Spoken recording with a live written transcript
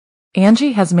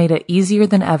Angie has made it easier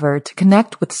than ever to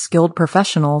connect with skilled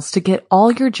professionals to get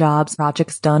all your jobs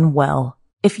projects done well.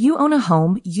 If you own a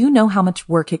home, you know how much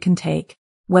work it can take,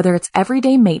 whether it's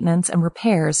everyday maintenance and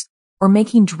repairs or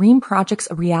making dream projects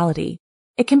a reality.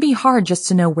 It can be hard just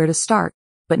to know where to start,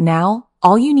 but now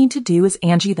all you need to do is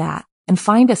Angie that and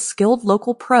find a skilled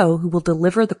local pro who will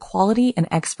deliver the quality and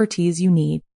expertise you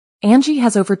need. Angie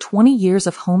has over 20 years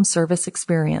of home service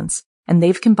experience, and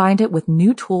they've combined it with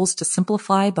new tools to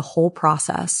simplify the whole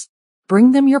process.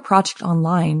 Bring them your project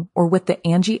online or with the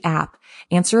Angie app,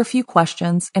 answer a few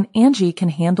questions, and Angie can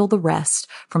handle the rest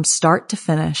from start to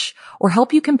finish, or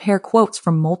help you compare quotes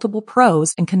from multiple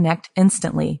pros and connect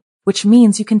instantly, which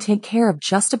means you can take care of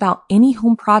just about any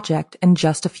home project in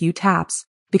just a few taps.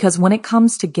 Because when it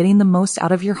comes to getting the most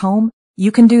out of your home,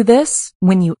 you can do this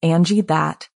when you Angie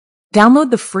that.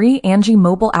 Download the free Angie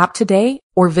mobile app today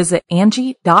or visit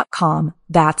Angie.com.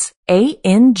 That's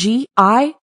ANGI.com.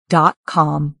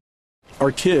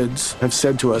 Our kids have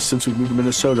said to us since we moved to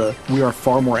Minnesota, we are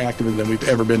far more active than we've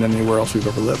ever been anywhere else we've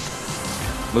ever lived.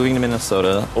 Moving to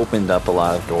Minnesota opened up a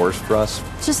lot of doors for us.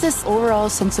 Just this overall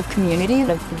sense of community,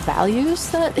 the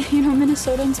values that,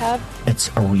 Minnesotans have.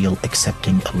 It's a real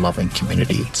accepting, loving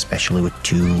community, especially with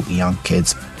 2 young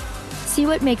kids. See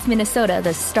what makes Minnesota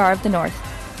the star of the North.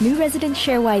 New residents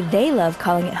share why they love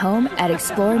calling it home at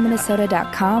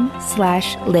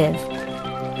exploreminnesota.com/live.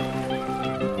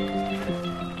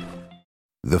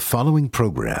 The following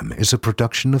program is a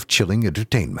production of Chilling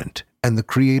Entertainment and the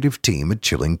creative team at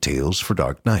Chilling Tales for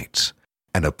Dark Nights,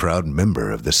 and a proud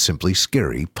member of the Simply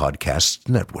Scary Podcasts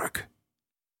Network.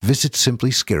 Visit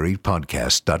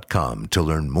simplyscarypodcast.com to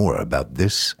learn more about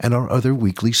this and our other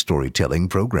weekly storytelling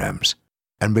programs,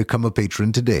 and become a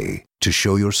patron today to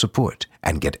show your support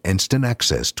and get instant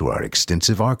access to our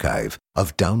extensive archive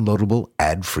of downloadable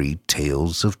ad-free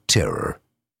tales of terror.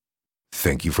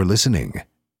 Thank you for listening,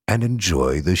 and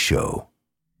enjoy the show.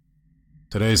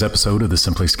 Today's episode of the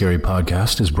Simply Scary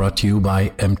Podcast is brought to you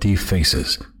by Empty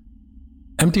Faces.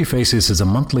 Empty Faces is a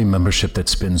monthly membership that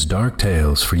spins dark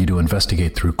tales for you to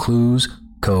investigate through clues,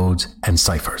 codes, and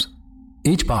ciphers.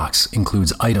 Each box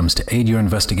includes items to aid your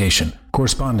investigation,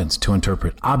 correspondence to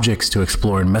interpret, objects to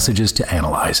explore, and messages to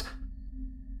analyze.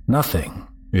 Nothing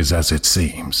is as it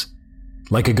seems.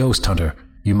 Like a ghost hunter,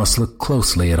 you must look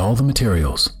closely at all the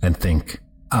materials and think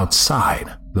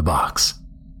outside the box.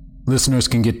 Listeners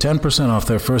can get 10% off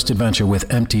their first adventure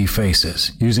with Empty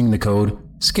Faces using the code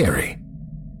SCARY.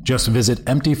 Just visit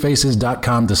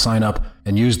emptyfaces.com to sign up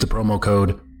and use the promo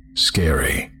code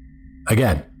SCARY.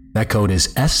 Again, that code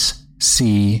is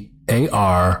SCARY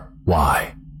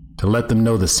to let them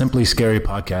know the Simply Scary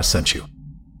Podcast sent you.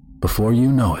 Before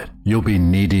you know it, you'll be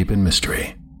knee-deep in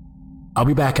mystery. I'll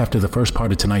be back after the first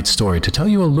part of tonight's story to tell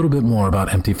you a little bit more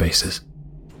about Empty Faces.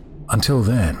 Until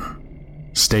then,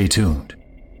 stay tuned.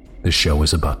 The show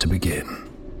is about to begin.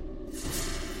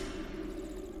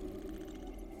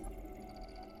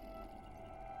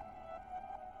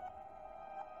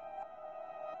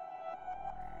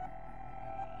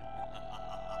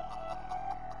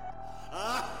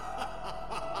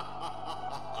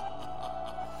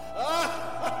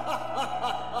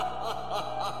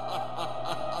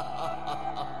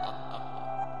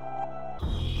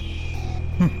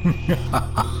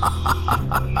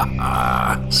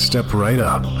 Step right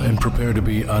up and prepare to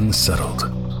be unsettled.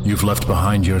 You've left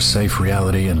behind your safe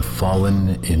reality and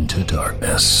fallen into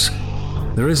darkness.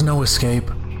 There is no escape,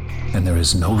 and there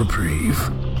is no reprieve.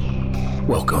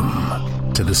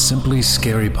 Welcome to the Simply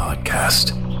Scary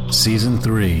Podcast, Season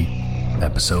 3,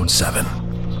 Episode 7.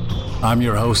 I'm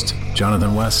your host,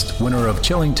 Jonathan West, winner of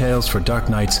Chilling Tales for Dark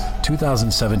Nights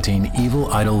 2017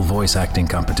 Evil Idol Voice Acting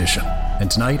Competition.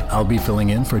 And tonight, I'll be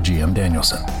filling in for GM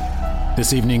Danielson.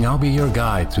 This evening, I'll be your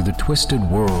guide through the twisted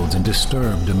worlds and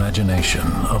disturbed imagination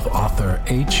of author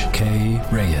H.K.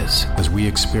 Reyes as we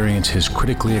experience his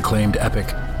critically acclaimed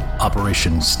epic,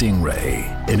 Operation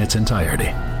Stingray, in its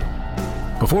entirety.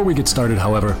 Before we get started,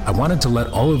 however, I wanted to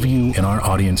let all of you in our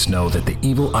audience know that the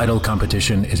Evil Idol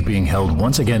competition is being held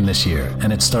once again this year,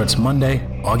 and it starts Monday,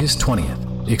 August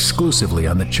 20th, exclusively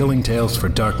on the Chilling Tales for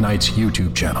Dark Nights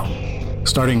YouTube channel.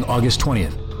 Starting August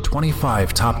 20th,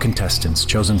 25 top contestants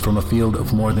chosen from a field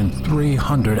of more than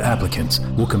 300 applicants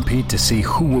will compete to see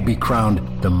who will be crowned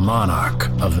the monarch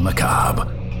of the macabre.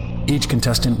 Each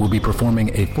contestant will be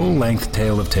performing a full-length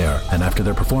tale of terror, and after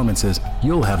their performances,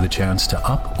 you'll have the chance to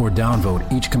up or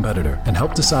downvote each competitor and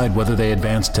help decide whether they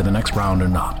advance to the next round or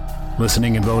not.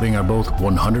 Listening and voting are both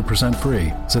 100%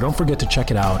 free, so don't forget to check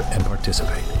it out and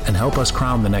participate, and help us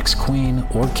crown the next queen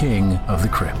or king of the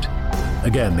crypt.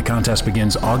 Again, the contest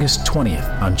begins August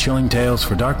 20th on Chilling Tales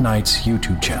for Dark Nights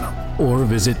YouTube channel, or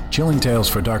visit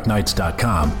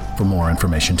chillingtalesfordarknights.com for more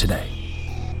information today.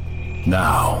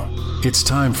 Now, it's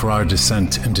time for our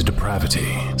descent into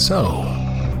depravity. So,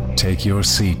 take your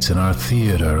seats in our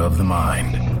theater of the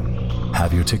mind.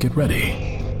 Have your ticket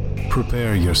ready.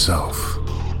 Prepare yourself.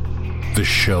 The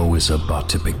show is about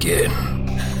to begin.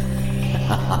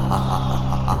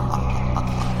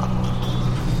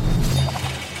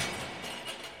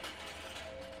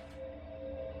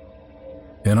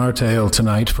 In our tale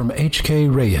tonight from H.K.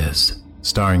 Reyes,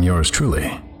 starring yours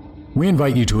truly, we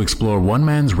invite you to explore one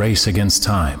man's race against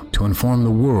time to inform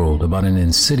the world about an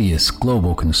insidious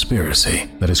global conspiracy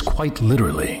that is quite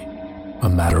literally a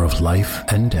matter of life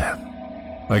and death.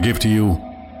 I give to you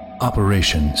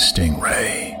Operation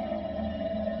Stingray.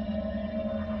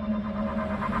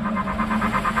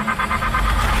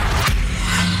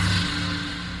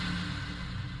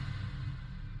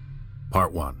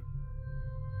 Part 1.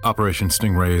 Operation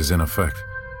Stingray is in effect.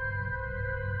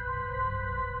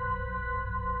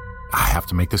 I have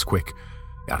to make this quick.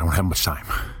 I don't have much time.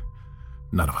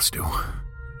 None of us do.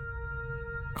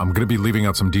 I'm going to be leaving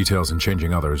out some details and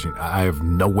changing others. I have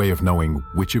no way of knowing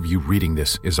which of you reading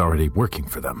this is already working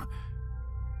for them.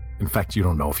 In fact, you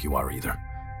don't know if you are either.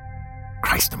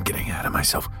 Christ, I'm getting ahead of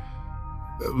myself.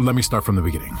 Let me start from the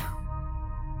beginning.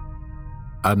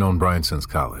 I'd known Brian since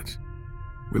college.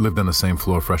 We lived on the same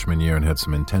floor freshman year and had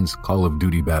some intense Call of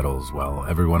Duty battles while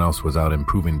everyone else was out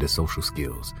improving their social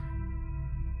skills.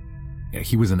 Yeah,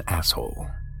 he was an asshole.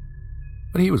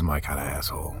 But he was my kind of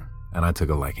asshole, and I took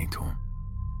a liking to him.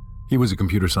 He was a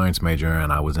computer science major,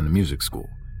 and I was in a music school.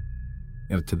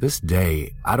 And to this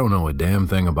day, I don't know a damn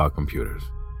thing about computers,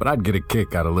 but I'd get a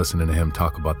kick out of listening to him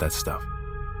talk about that stuff.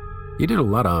 He did a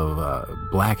lot of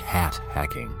black hat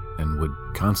hacking and would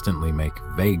constantly make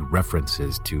vague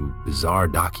references to bizarre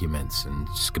documents and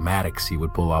schematics he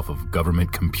would pull off of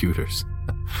government computers.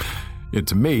 Yeah,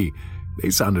 to me,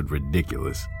 they sounded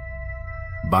ridiculous.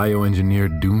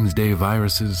 Bioengineered doomsday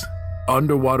viruses,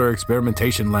 underwater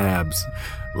experimentation labs,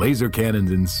 laser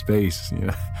cannons in space.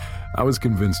 Yeah, I was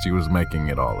convinced he was making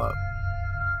it all up.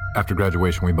 After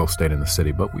graduation, we both stayed in the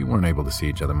city, but we weren't able to see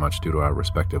each other much due to our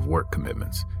respective work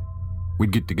commitments.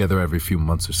 We'd get together every few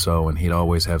months or so, and he'd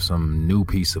always have some new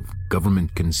piece of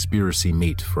government conspiracy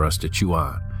meat for us to chew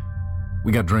on.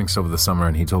 We got drinks over the summer,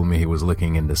 and he told me he was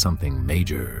looking into something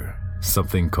major,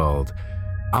 something called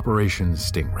Operation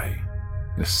Stingray.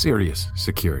 Serious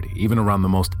security, even around the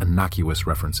most innocuous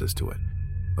references to it.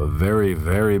 A very,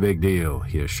 very big deal,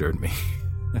 he assured me.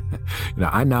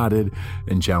 I nodded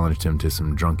and challenged him to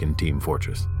some drunken Team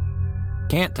Fortress.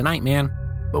 Can't tonight, man.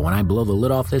 But when I blow the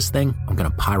lid off this thing, I'm gonna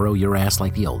pyro your ass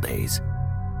like the old days.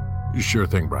 Sure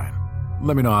thing, Brian.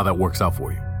 Let me know how that works out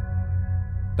for you.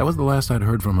 That was the last I'd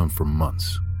heard from him for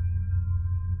months.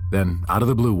 Then, out of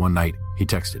the blue one night, he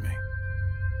texted me.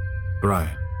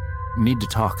 Brian, Need to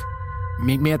talk.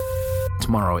 Meet me at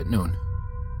tomorrow at noon.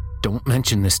 Don't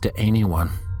mention this to anyone.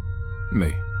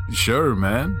 Me. Sure,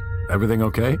 man. Everything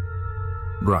okay?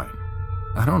 Brian.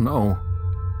 I don't know.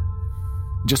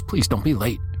 Just please don't be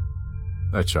late.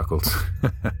 I chuckled.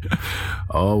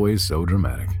 Always so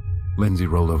dramatic. Lindsay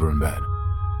rolled over in bed.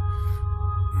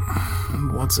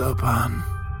 What's up, hon?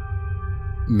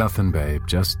 Nothing, babe.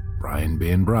 Just Brian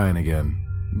being Brian again.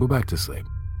 Go back to sleep.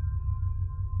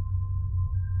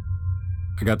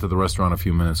 I got to the restaurant a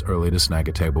few minutes early to snag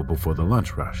a table before the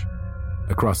lunch rush.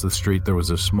 Across the street, there was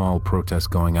a small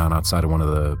protest going on outside of one of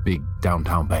the big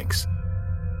downtown banks.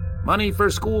 Money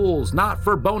for schools, not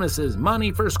for bonuses.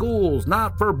 Money for schools,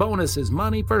 not for bonuses.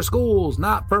 Money for schools,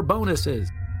 not for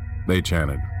bonuses. They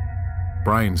chanted.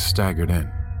 Brian staggered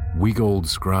in. Weak old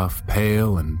scruff,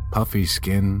 pale and puffy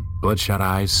skin, bloodshot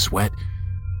eyes, sweat.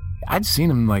 I'd seen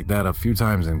him like that a few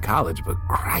times in college, but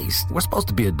Christ, we're supposed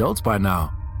to be adults by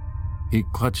now. He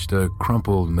clutched a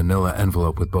crumpled manila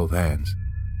envelope with both hands.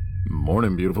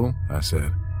 Morning, beautiful, I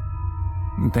said.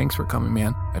 Thanks for coming,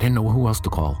 man. I didn't know who else to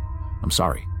call. I'm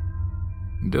sorry.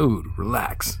 Dude,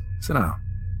 relax. Sit down.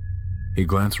 He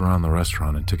glanced around the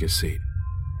restaurant and took his seat.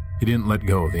 He didn't let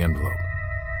go of the envelope.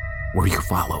 Were you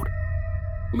followed?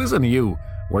 Listen to you.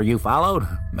 Were you followed?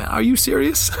 Man, are you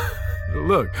serious?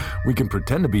 Look, we can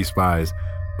pretend to be spies,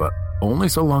 but only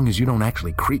so long as you don't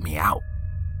actually creep me out.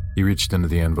 He reached into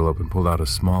the envelope and pulled out a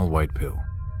small white pill.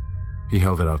 He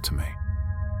held it out to me.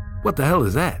 What the hell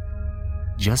is that?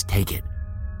 Just take it.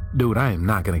 Dude, I am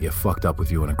not going to get fucked up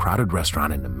with you in a crowded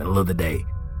restaurant in the middle of the day.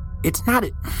 It's not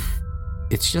it.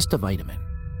 It's just a vitamin.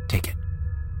 Take it.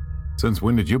 Since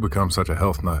when did you become such a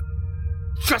health nut?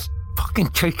 Just fucking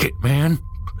take it, man.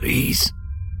 Please.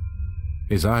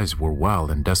 His eyes were wild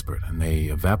and desperate, and they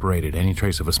evaporated any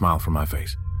trace of a smile from my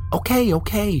face.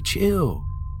 Okay, chill.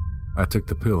 I took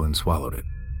the pill and swallowed it.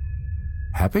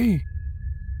 Happy?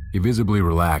 He visibly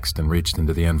relaxed and reached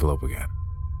into the envelope again.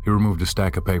 He removed a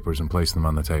stack of papers and placed them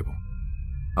on the table.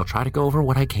 I'll try to go over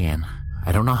what I can.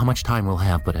 I don't know how much time we'll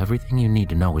have, but everything you need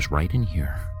to know is right in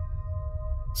here.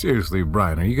 Seriously,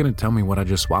 Brian, are you going to tell me what I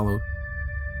just swallowed?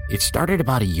 It started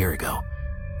about a year ago.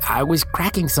 I was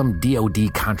cracking some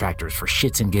DoD contractors for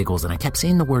shits and giggles, and I kept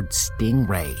seeing the word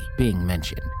Stingray being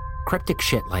mentioned. Cryptic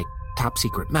shit like top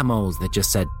secret memos that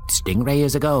just said, Stingray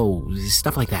is a go,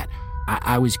 stuff like that.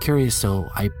 I was curious, so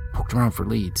I poked around for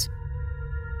leads.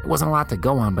 There wasn't a lot to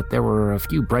go on, but there were a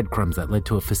few breadcrumbs that led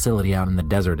to a facility out in the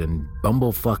desert in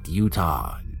bumblefuck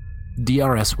Utah.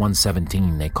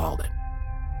 DRS-117, they called it.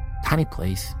 Tiny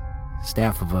place,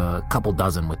 staff of a couple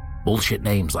dozen with bullshit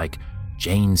names like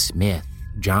Jane Smith,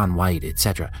 John White,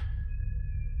 etc.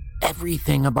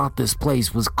 Everything about this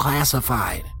place was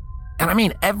classified. And I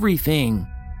mean everything.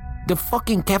 The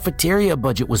fucking cafeteria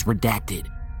budget was redacted.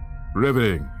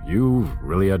 Riveting. You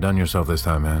really outdone yourself this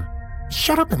time, man.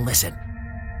 Shut up and listen.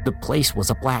 The place was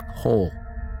a black hole.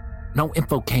 No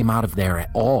info came out of there at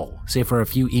all, save for a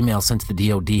few emails sent to the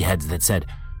DoD heads that said,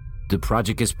 the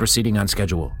project is proceeding on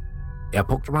schedule. I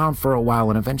poked around for a while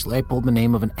and eventually I pulled the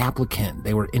name of an applicant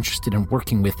they were interested in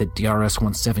working with at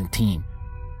DRS-117.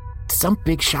 Some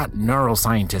big shot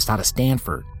neuroscientist out of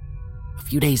Stanford. A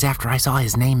few days after I saw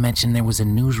his name mentioned, there was a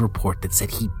news report that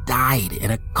said he died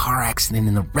in a car accident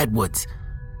in the Redwoods.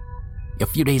 A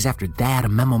few days after that, a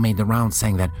memo made the rounds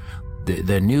saying that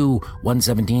the new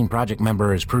 117 project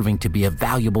member is proving to be a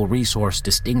valuable resource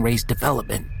to Stingray's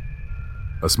development.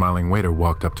 A smiling waiter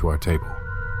walked up to our table.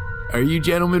 Are you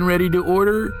gentlemen ready to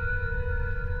order?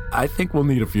 I think we'll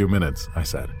need a few minutes, I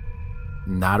said.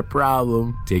 Not a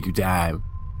problem. Take your time.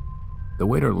 The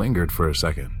waiter lingered for a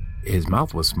second. His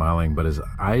mouth was smiling, but his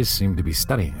eyes seemed to be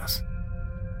studying us.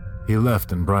 He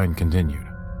left and Brian continued.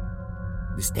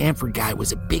 The Stanford guy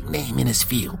was a big name in his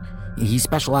field. He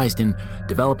specialized in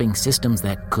developing systems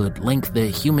that could link the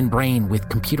human brain with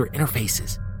computer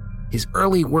interfaces. His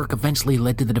early work eventually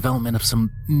led to the development of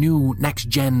some new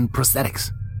next-gen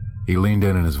prosthetics. He leaned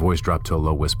in and his voice dropped to a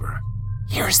low whisper.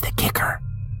 Here's the kicker.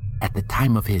 At the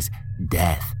time of his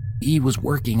death, he was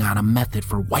working on a method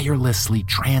for wirelessly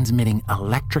transmitting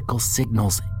electrical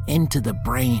signals into the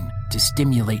brain to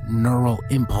stimulate neural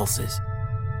impulses.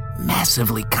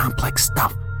 Massively complex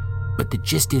stuff, but the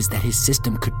gist is that his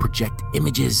system could project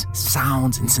images,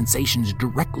 sounds, and sensations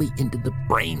directly into the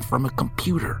brain from a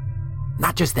computer.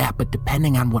 Not just that, but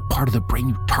depending on what part of the brain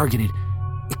you targeted,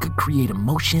 it could create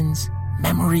emotions,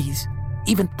 memories,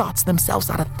 even thoughts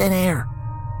themselves out of thin air.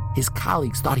 His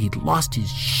colleagues thought he'd lost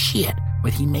his shit,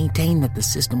 but he maintained that the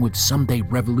system would someday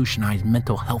revolutionize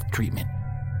mental health treatment.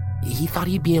 He thought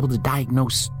he'd be able to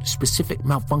diagnose specific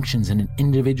malfunctions in an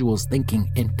individual's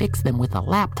thinking and fix them with a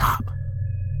laptop.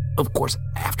 Of course,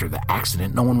 after the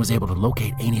accident, no one was able to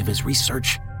locate any of his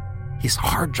research. His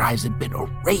hard drives had been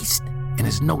erased, and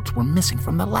his notes were missing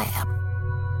from the lab.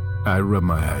 I rubbed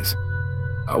my eyes.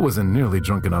 I wasn't nearly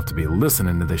drunk enough to be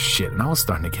listening to this shit, and I was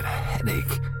starting to get a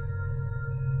headache.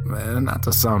 Man, not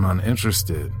to sound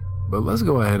uninterested, but let's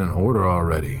go ahead and order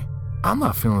already. I'm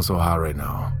not feeling so hot right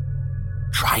now.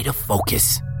 Try to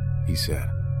focus, he said.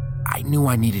 I knew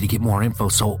I needed to get more info,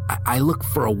 so I looked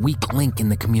for a weak link in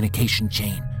the communication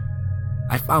chain.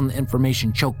 I found the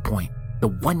information choke point, the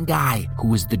one guy who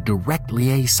was the direct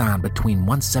liaison between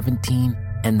 117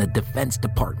 and the Defense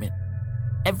Department.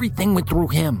 Everything went through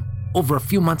him. Over a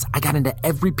few months, I got into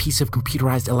every piece of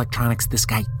computerized electronics this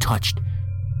guy touched,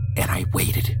 and I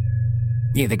waited.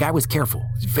 Yeah, the guy was careful,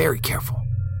 very careful.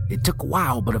 It took a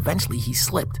while, but eventually he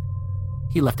slipped.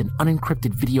 He left an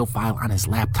unencrypted video file on his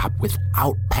laptop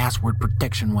without password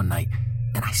protection one night,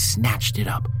 and I snatched it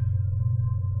up.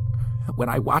 When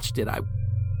I watched it,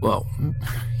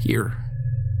 here,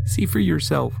 see for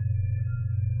yourself.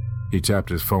 He tapped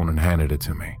his phone and handed it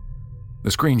to me.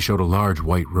 The screen showed a large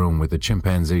white room with a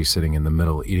chimpanzee sitting in the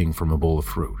middle eating from a bowl of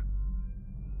fruit.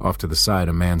 Off to the side,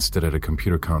 a man stood at a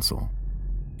computer console.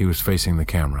 He was facing the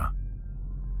camera.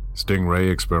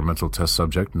 Stingray experimental test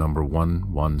subject number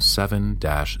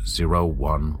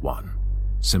 117-011.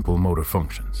 Simple motor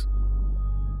functions.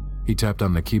 He tapped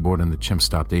on the keyboard and the chimp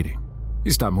stopped eating.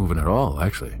 He stopped moving at all,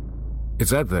 actually. It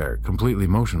sat there, completely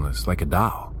motionless, like a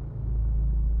doll.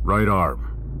 Right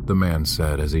arm, the man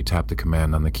said as he tapped a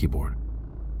command on the keyboard.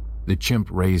 The chimp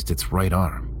raised its right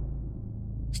arm.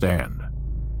 Stand.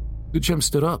 The chimp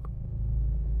stood up.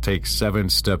 Take 7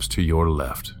 steps to your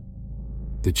left.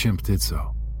 The chimp did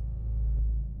so.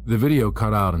 The video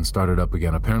cut out and started up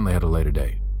again, apparently at a later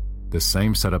date. The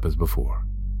same setup as before.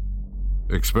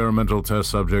 Experimental test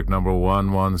subject number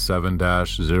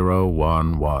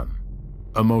 117-011.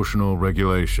 Emotional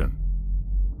regulation.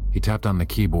 He tapped on the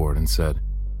keyboard and said,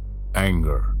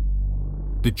 anger.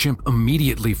 The chimp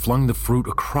immediately flung the fruit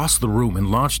across the room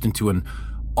and launched into an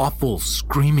awful,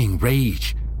 screaming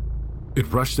rage.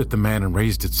 It rushed at the man and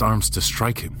raised its arms to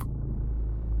strike him.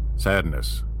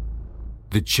 Sadness.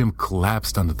 The chimp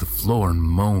collapsed onto the floor and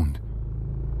moaned.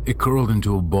 It curled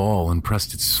into a ball and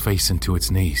pressed its face into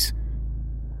its knees.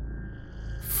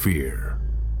 Fear.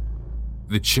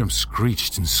 The chimp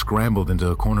screeched and scrambled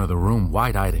into a corner of the room,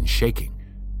 wide-eyed and shaking.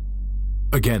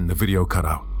 Again, the video cut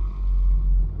out.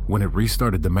 When it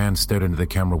restarted, the man stared into the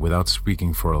camera without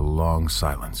speaking for a long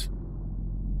silence.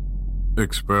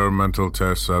 Experimental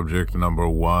test subject number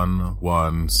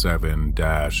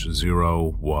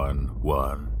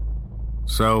 117-011.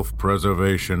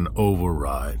 Self-preservation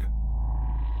override.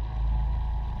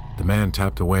 The man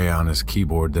tapped away on his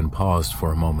keyboard, then paused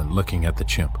for a moment, looking at the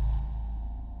chimp.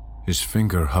 His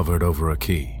finger hovered over a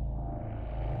key.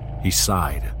 He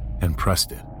sighed and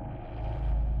pressed it.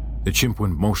 The chimp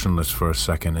went motionless for a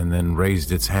second and then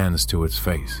raised its hands to its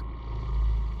face.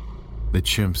 The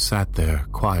chimp sat there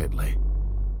quietly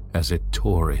as it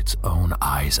tore its own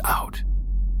eyes out.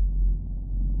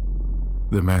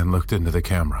 The man looked into the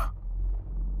camera.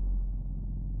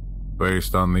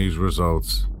 Based on these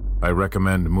results, I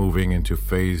recommend moving into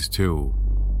Phase 2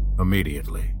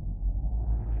 immediately.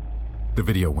 The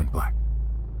video went black.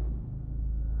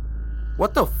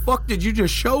 What the fuck did you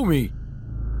just show me?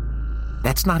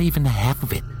 That's not even the half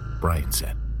of it, Brian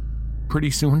said.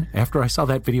 Pretty soon, after I saw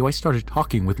that video, I started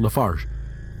talking with Lafarge.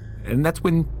 And that's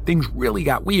when things really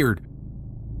got weird.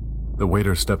 The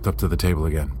waiter stepped up to the table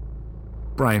again.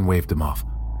 Brian waved him off.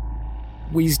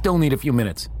 We still need a few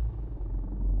minutes.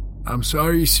 I'm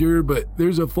sorry, sir, but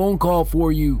there's a phone call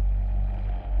for you.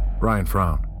 Brian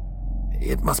frowned.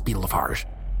 It must be Lafarge.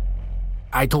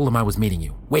 I told him I was meeting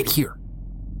you. Wait here.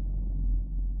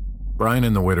 Brian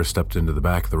and the waiter stepped into the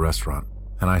back of the restaurant,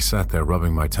 and I sat there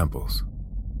rubbing my temples.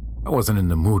 I wasn't in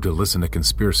the mood to listen to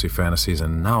conspiracy fantasies,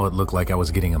 and now it looked like I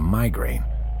was getting a migraine.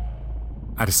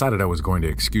 I decided I was going to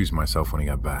excuse myself when he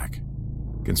got back.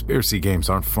 Conspiracy games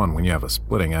aren't fun when you have a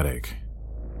splitting headache.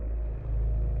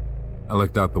 I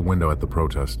looked out the window at the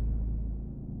protest.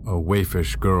 A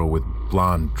waifish girl with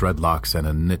blonde dreadlocks and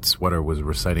a knit sweater was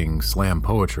reciting slam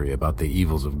poetry about the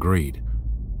evils of greed.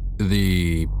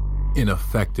 The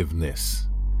ineffectiveness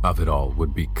of it all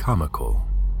would be comical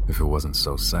if it wasn't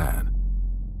so sad.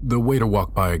 The waiter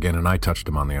walked by again and I touched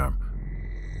him on the arm.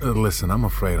 Listen, I'm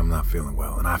afraid I'm not feeling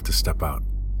well and I have to step out.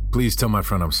 Please tell my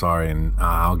friend I'm sorry and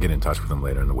I'll get in touch with him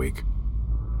later in the week.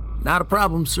 Not a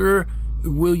problem, sir.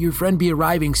 Will your friend be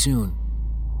arriving soon?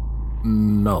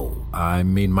 No, I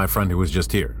mean my friend who was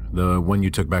just here, the one you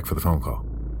took back for the phone call.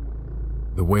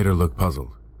 The waiter looked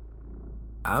puzzled.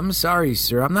 I'm sorry,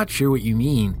 sir. I'm not sure what you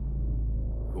mean.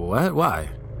 What? Why?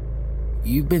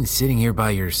 You've been sitting here by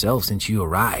yourself since you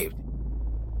arrived.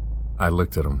 I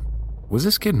looked at him. Was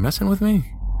this kid messing with me?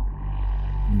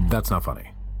 That's not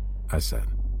funny, I said.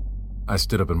 I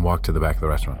stood up and walked to the back of the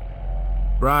restaurant.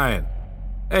 Brian!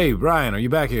 Hey, Brian, are you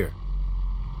back here?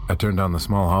 I turned down the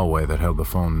small hallway that held the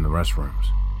phone in the restrooms.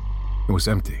 It was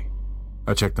empty.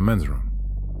 I checked the men's room.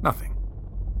 Nothing.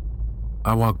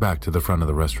 I walked back to the front of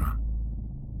the restaurant.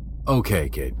 Okay,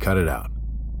 kid, cut it out.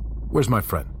 Where's my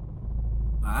friend?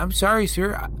 I'm sorry,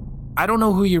 sir. I don't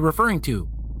know who you're referring to.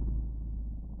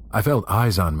 I felt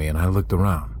eyes on me and I looked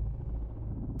around.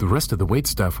 The rest of the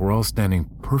waitstaff were all standing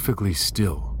perfectly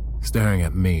still, staring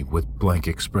at me with blank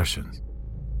expressions.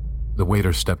 The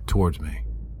waiter stepped towards me.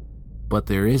 But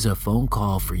there is a phone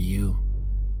call for you.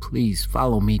 Please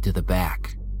follow me to the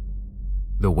back.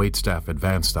 The waitstaff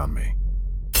advanced on me.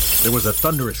 There was a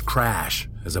thunderous crash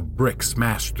as a brick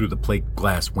smashed through the plate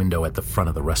glass window at the front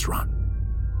of the restaurant.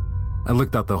 I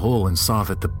looked out the hole and saw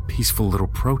that the peaceful little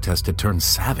protest had turned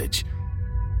savage.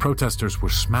 Protesters were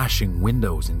smashing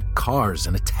windows and cars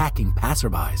and attacking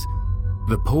passerbys.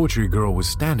 The poetry girl was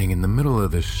standing in the middle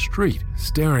of the street,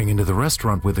 staring into the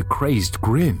restaurant with a crazed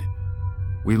grin.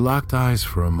 We locked eyes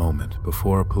for a moment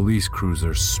before a police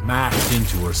cruiser smashed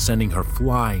into her, sending her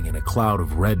flying in a cloud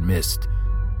of red mist.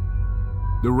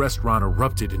 The restaurant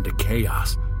erupted into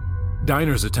chaos.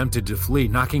 Diners attempted to flee,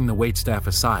 knocking the waitstaff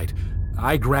aside.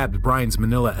 I grabbed Brian's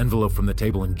manila envelope from the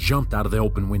table and jumped out of the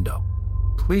open window.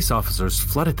 Police officers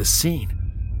flooded the scene.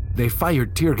 They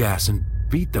fired tear gas and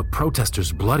beat the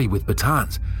protesters bloody with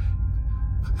batons.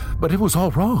 But it was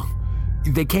all wrong.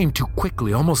 They came too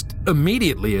quickly, almost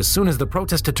immediately, as soon as the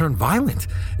protest had turned violent,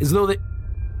 as though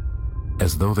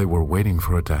they were waiting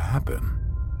for it to happen.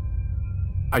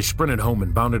 I sprinted home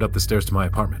and bounded up the stairs to my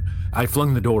apartment. I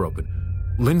flung the door open.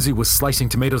 Lindsay was slicing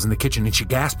tomatoes in the kitchen and she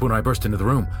gasped when I burst into the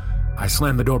room. I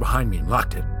slammed the door behind me and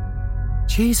locked it.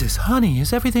 Jesus, honey,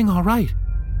 is everything all right?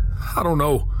 I don't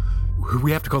know.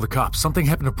 We have to call the cops. Something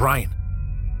happened to Brian.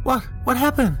 What? What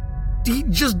happened? He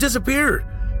just disappeared.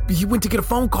 He went to get a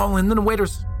phone call and then the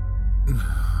waiters...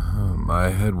 My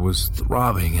head was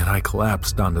throbbing and I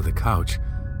collapsed onto the couch.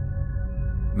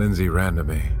 Lindsay ran to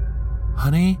me.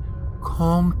 Honey,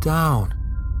 calm down.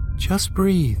 Just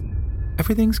breathe.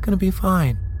 Everything's gonna be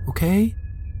fine, okay?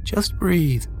 Just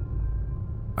breathe.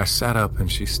 I sat up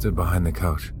and she stood behind the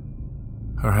couch.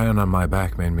 Her hand on my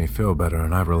back made me feel better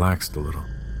and I relaxed a little.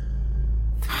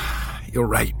 You're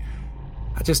right.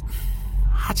 I just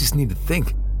need to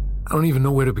think. I don't even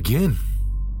know where to begin.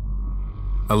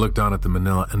 I looked down at the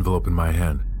manila envelope in my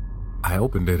hand. I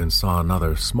opened it and saw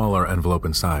another, smaller envelope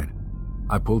inside.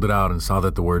 I pulled it out and saw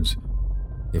that the words,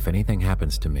 "If anything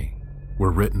happens to me," were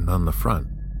written on the front.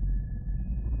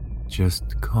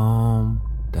 Just calm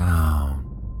down,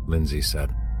 Lindsay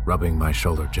said, rubbing my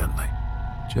shoulder gently.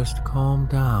 Just calm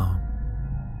down.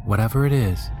 Whatever it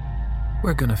is,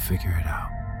 we're gonna figure it out.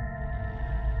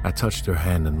 I touched her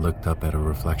hand and looked up at her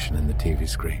reflection in the TV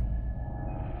screen.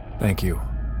 Thank you,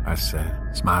 I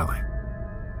said, smiling.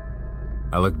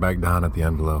 I looked back down at the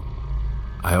envelope.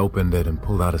 I opened it and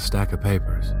pulled out a stack of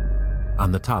papers.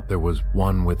 On the top, there was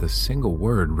one with a single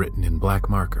word written in black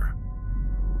marker.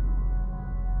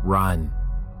 Run.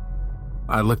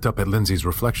 I looked up at Lindsay's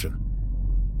reflection.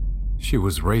 She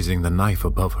was raising the knife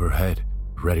above her head,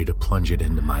 ready to plunge it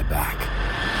into my back.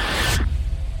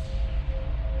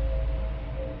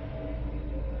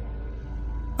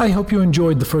 I hope you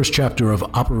enjoyed the first chapter of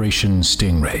Operation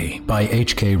Stingray by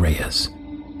H.K. Reyes.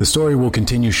 The story will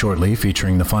continue shortly,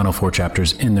 featuring the final 4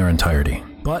 chapters in their entirety.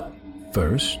 But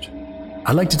first,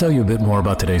 I'd like to tell you a bit more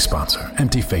about today's sponsor,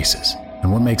 Empty Faces,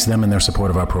 and what makes them and their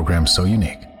support of our program so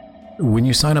unique. When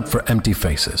you sign up for Empty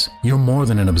Faces, you're more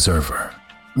than an observer.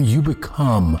 You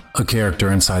become a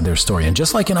character inside their story, and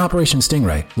just like in Operation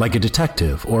Stingray, like a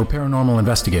detective or paranormal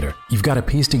investigator, you've got to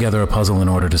piece together a puzzle in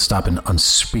order to stop an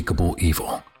unspeakable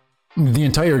evil. The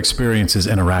entire experience is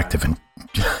interactive and...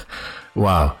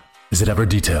 wow, is it ever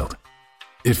detailed?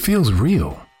 It feels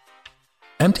real.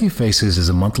 Empty Faces is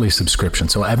a monthly subscription,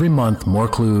 so every month more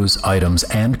clues, items,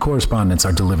 and correspondence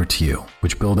are delivered to you,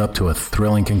 which build up to a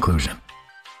thrilling conclusion.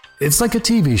 It's like a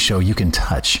TV show you can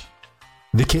touch.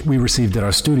 The kit we received at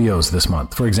our studios this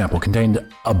month, for example, contained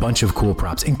a bunch of cool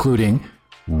props, including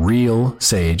real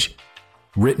sage,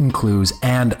 written clues,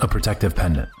 and a protective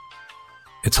pendant.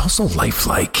 It's also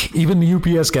lifelike. Even the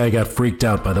UPS guy got freaked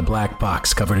out by the black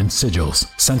box covered in sigils,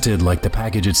 scented like the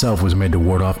package itself was made to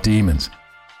ward off demons.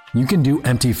 You can do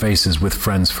Empty Faces with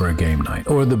friends for a game night,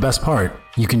 or the best part,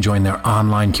 you can join their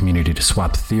online community to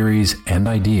swap theories and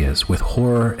ideas with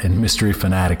horror and mystery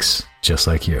fanatics just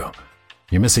like you.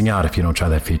 You're missing out if you don't try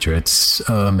that feature. It's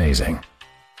amazing.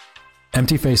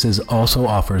 Empty Faces also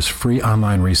offers free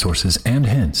online resources and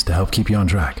hints to help keep you on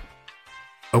track.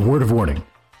 A word of warning.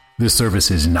 This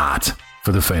service is not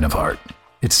for the faint of heart.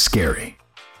 It's scary.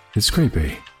 It's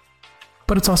creepy.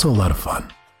 But it's also a lot of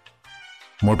fun.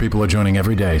 More people are joining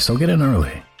every day, so get in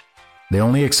early. They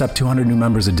only accept 200 new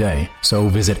members a day, so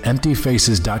visit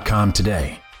emptyfaces.com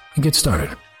today and get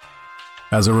started.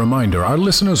 As a reminder, our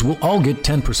listeners will all get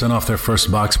 10% off their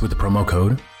first box with the promo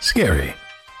code SCARY.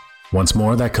 Once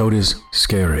more, that code is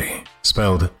SCARY,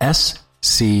 spelled S-C-A-R-Y.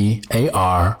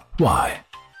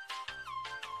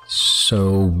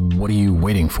 So what are you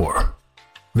waiting for?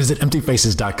 Visit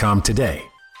emptyfaces.com today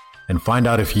and find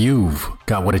out if you've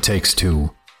got what it takes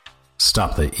to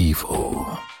stop the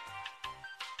evil.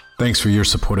 Thanks for your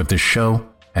support of this show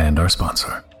and our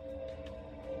sponsor.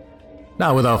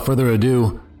 Now, without further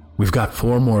ado, we've got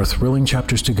 4 more thrilling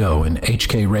chapters to go in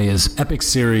H.K. Reyes' epic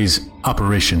series,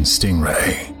 Operation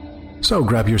Stingray. So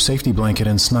grab your safety blanket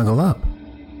and snuggle up.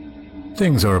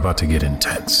 Things are about to get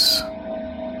intense.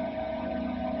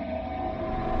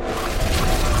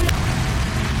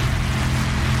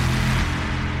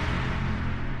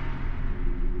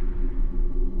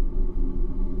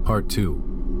 Part 2.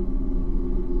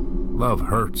 Love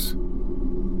hurts.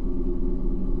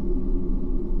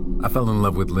 I fell in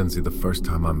love with Lindsay the first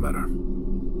time I met her.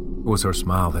 It was her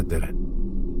smile that did it.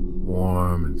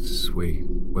 Warm and sweet,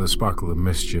 with a sparkle of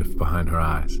mischief behind her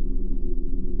eyes.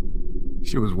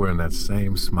 She was wearing that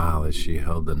same smile as she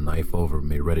held the knife over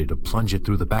me, ready to plunge it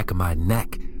through the back of my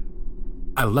neck.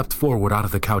 I leapt forward out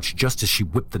of the couch just as she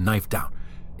whipped the knife down.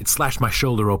 It slashed my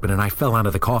shoulder open and I fell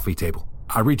onto the coffee table.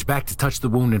 I reached back to touch the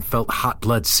wound and felt hot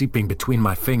blood seeping between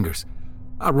my fingers.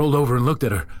 I rolled over and looked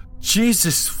at her.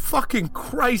 Jesus fucking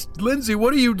Christ, Lindsay,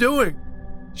 what are you doing?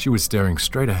 She was staring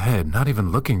straight ahead, not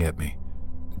even looking at me,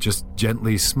 just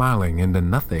gently smiling into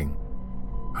nothing.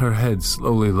 Her head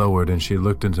slowly lowered and she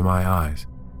looked into my eyes.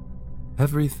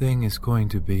 Everything is going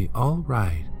to be all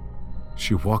right.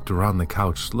 She walked around the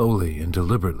couch slowly and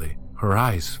deliberately, her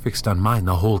eyes fixed on mine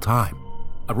the whole time.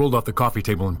 I rolled off the coffee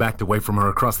table and backed away from her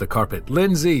across the carpet.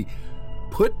 Lindsay,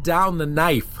 put down the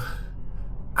knife.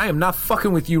 I am not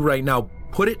fucking with you right now.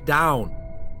 Put it down.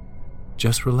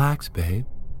 Just relax, babe.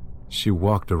 She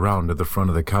walked around to the front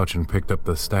of the couch and picked up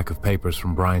the stack of papers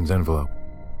from Brian's envelope.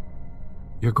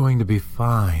 You're going to be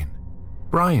fine.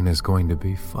 Brian is going to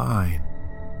be fine.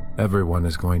 Everyone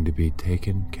is going to be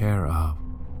taken care of.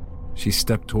 She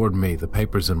stepped toward me, the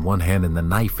papers in one hand and the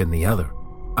knife in the other.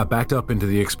 I backed up into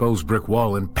the exposed brick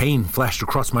wall and pain flashed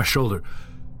across my shoulder.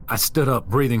 I stood up,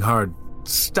 breathing hard.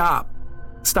 Stop.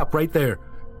 Stop right there.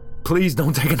 Please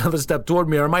don't take another step toward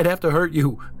me or I might have to hurt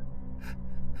you.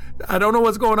 I don't know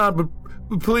what's going on,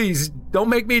 but please, don't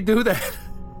make me do that.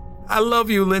 I love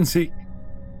you, Lindsay.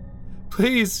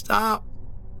 Please stop.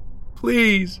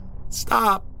 Please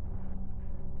stop.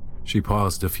 She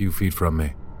paused a few feet from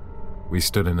me. We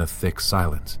stood in a thick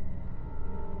silence.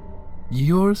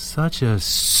 You're such a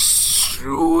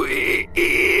sweetheart,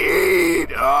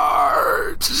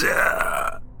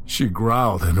 she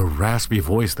growled in a raspy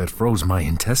voice that froze my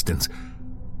intestines.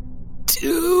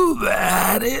 Too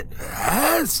bad it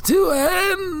has to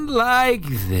end like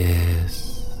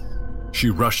this. She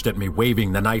rushed at me,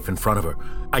 waving the knife in front of her.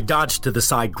 I dodged to the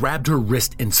side, grabbed her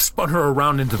wrist, and spun her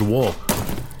around into the wall.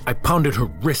 I pounded her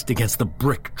wrist against the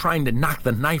brick, trying to knock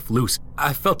the knife loose.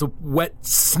 I felt a wet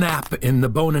snap in the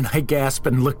bone and I gasped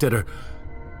and looked at her.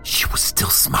 She was still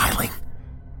smiling.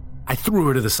 I threw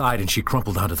her to the side and she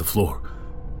crumpled onto the floor.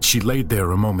 She laid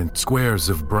there a moment, squares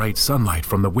of bright sunlight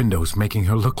from the windows making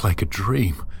her look like a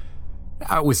dream.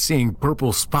 I was seeing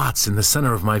purple spots in the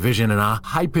center of my vision and a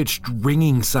high-pitched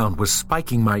ringing sound was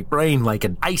spiking my brain like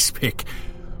an ice pick.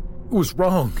 It was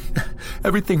wrong.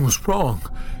 Everything was wrong.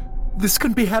 This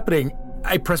couldn't be happening.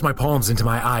 I pressed my palms into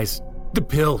my eyes. The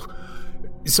pill.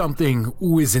 Something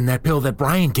was in that pill that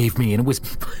Brian gave me and it was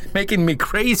making me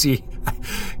crazy.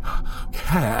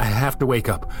 I have to wake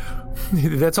up.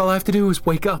 That's all I have to do is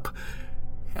wake up.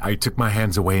 I took my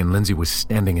hands away and Lindsay was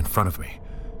standing in front of me.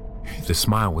 The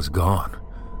smile was gone.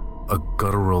 A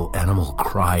guttural animal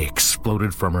cry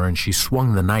exploded from her and she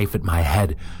swung the knife at my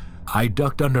head. I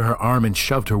ducked under her arm and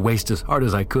shoved her waist as hard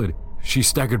as I could. She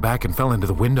staggered back and fell into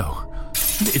the window.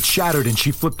 It shattered and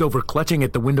she flipped over, clutching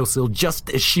at the windowsill just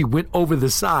as she went over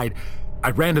the side. I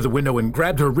ran to the window and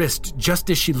grabbed her wrist just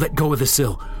as she let go of the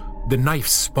sill. The knife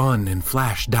spun and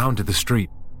flashed down to the street.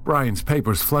 Brian's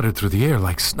papers fluttered through the air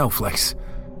like snowflakes.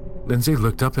 Lindsay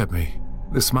looked up at me.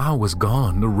 The smile was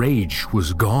gone. The rage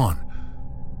was gone.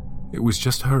 It was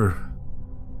just her.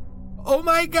 Oh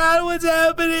my God, what's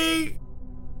happening?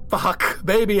 Fuck,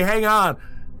 baby, hang on.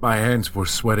 My hands were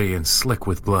sweaty and slick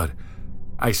with blood.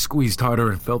 I squeezed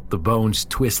harder and felt the bones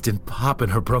twist and pop in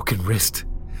her broken wrist.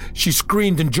 She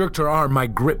screamed and jerked her arm. My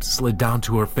grip slid down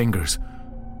to her fingers.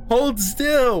 Hold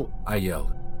still, I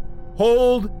yelled.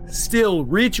 Hold still.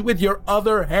 Reach with your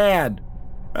other hand.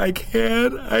 I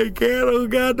can't. Oh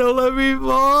God, don't let me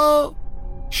fall.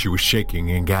 She was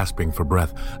shaking and gasping for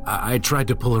breath. I tried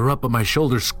to pull her up, but my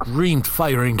shoulders screamed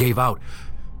fire and gave out.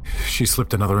 She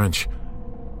slipped another inch.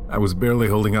 I was barely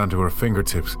holding on to her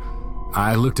fingertips.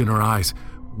 I looked in her eyes,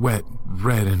 wet,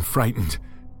 red, and frightened.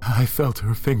 I felt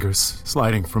her fingers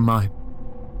sliding from mine.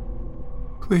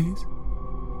 Please.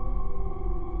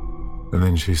 And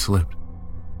then she slipped.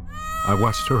 I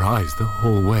watched her eyes the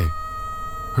whole way.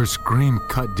 Her scream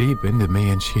cut deep into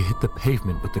me and she hit the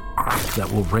pavement with the crack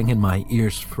that will ring in my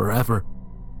ears forever.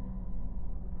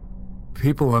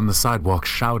 People on the sidewalk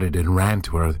shouted and ran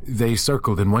to her. They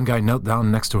circled and one guy knelt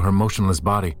down next to her motionless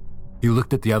body. He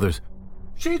looked at the others.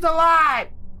 She's alive!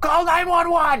 Call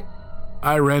 911!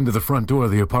 I ran to the front door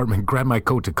of the apartment, grabbed my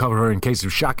coat to cover her in case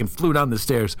of shock, and flew down the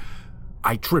stairs.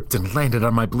 I tripped and landed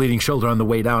on my bleeding shoulder on the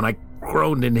way down. I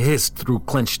groaned and hissed through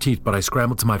clenched teeth, but I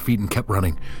scrambled to my feet and kept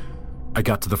running. I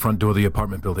got to the front door of the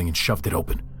apartment building and shoved it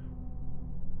open.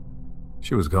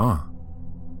 She was gone.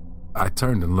 I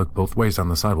turned and looked both ways on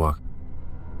the sidewalk.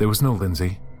 There was no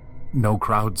Lindsay, no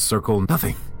crowd circle,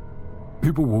 nothing.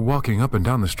 People were walking up and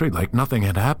down the street like nothing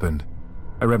had happened.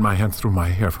 I ran my hands through my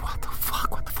hair. What the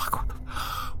fuck? What the fuck?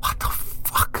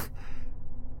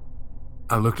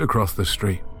 I looked across the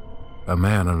street. A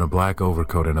man in a black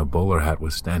overcoat and a bowler hat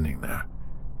was standing there.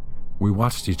 We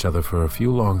watched each other for a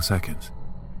few long seconds.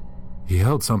 He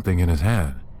held something in his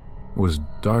hand. It was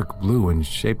dark blue and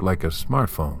shaped like a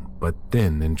smartphone, but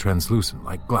thin and translucent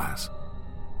like glass.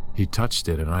 He touched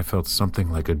it, and I felt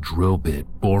something like a drill bit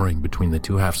boring between the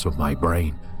two halves of my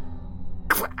brain.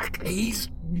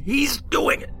 He's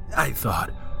doing it, I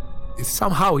thought.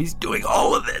 Somehow he's doing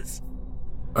all of this.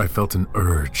 I felt an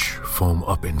urge foam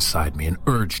up inside me, an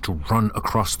urge to run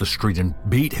across the street and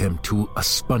beat him to a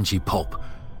spongy pulp.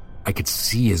 I could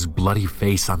see his bloody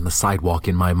face on the sidewalk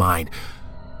in my mind,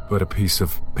 but a piece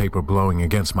of paper blowing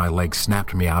against my leg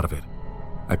snapped me out of it.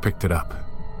 I picked it up.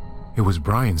 It was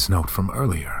Brian's note from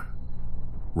earlier.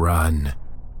 Run.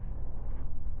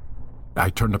 I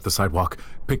turned up the sidewalk,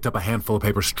 picked up a handful of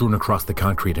paper strewn across the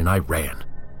concrete, and I ran.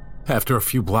 After a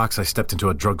few blocks, I stepped into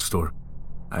a drugstore.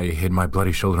 I hid my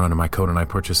bloody shoulder under my coat and I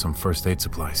purchased some first aid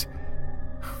supplies.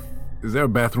 Is there a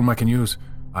bathroom I can use?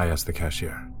 I asked the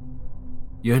cashier.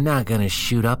 You're not gonna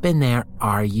shoot up in there,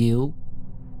 are you?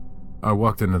 I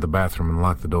walked into the bathroom and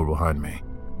locked the door behind me.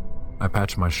 I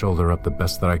patched my shoulder up the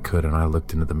best that I could and I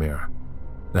looked into the mirror.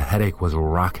 The headache was a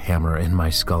rock hammer in my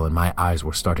skull and my eyes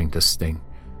were starting to sting.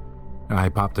 I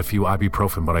popped a few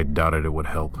ibuprofen, but I doubted it would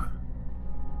help.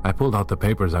 I pulled out the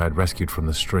papers I had rescued from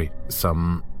the street.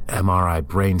 Some MRI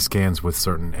brain scans with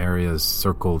certain areas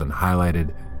circled and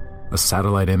highlighted. A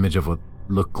satellite image of what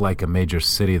looked like a major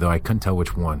city, though I couldn't tell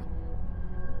which one.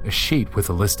 A sheet with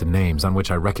a list of names on which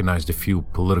I recognized a few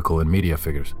political and media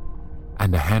figures.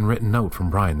 And a handwritten note from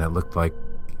Brian that looked like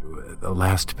the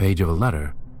last page of a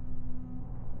letter.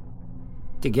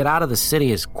 To get out of the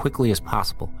city as quickly as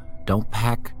possible. Don't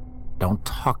pack. Don't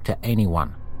talk to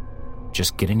anyone.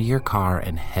 Just get into your car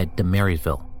and head to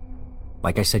Marysville.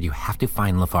 Like I said, you have to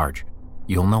find Lafarge.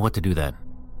 You'll know what to do then.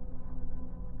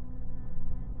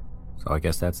 So I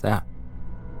guess that's that.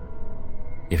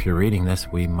 If you're reading this,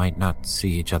 we might not see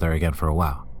each other again for a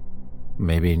while.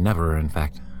 Maybe never, in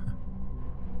fact.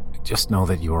 Just know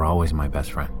that you are always my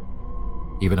best friend,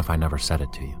 even if I never said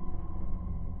it to you.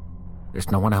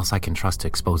 There's no one else I can trust to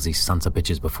expose these sons of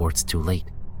bitches before it's too late.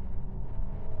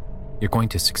 You're going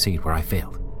to succeed where I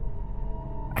failed.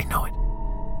 I know it.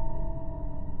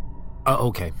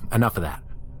 Okay, enough of that.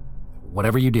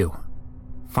 Whatever you do,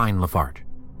 find Lafarge.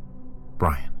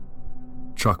 Brian.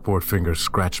 Chalkboard fingers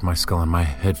scratched my skull and my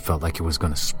head felt like it was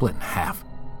going to split in half.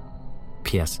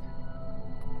 P.S.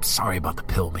 Sorry about the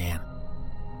pill, man.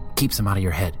 Keeps them out of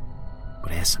your head,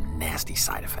 but it has some nasty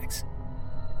side effects.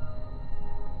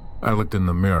 I looked in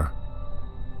the mirror.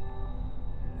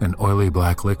 An oily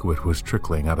black liquid was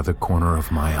trickling out of the corner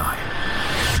of my eye.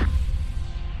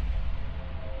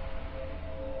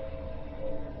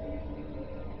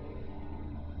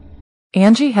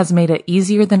 Angie has made it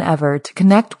easier than ever to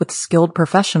connect with skilled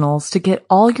professionals to get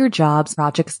all your jobs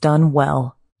projects done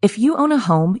well. If you own a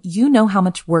home, you know how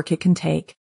much work it can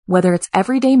take, whether it's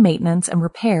everyday maintenance and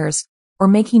repairs or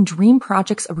making dream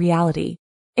projects a reality.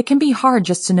 It can be hard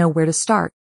just to know where to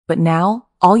start, but now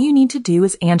all you need to do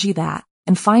is Angie that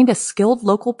and find a skilled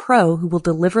local pro who will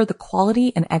deliver the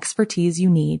quality and expertise you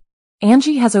need.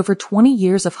 Angie has over 20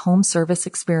 years of home service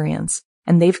experience,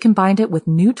 and they've combined it with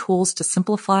new tools to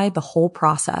simplify the whole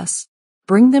process.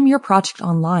 Bring them your project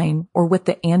online or with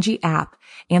the Angie app,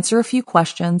 answer a few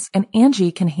questions, and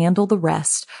Angie can handle the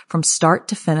rest from start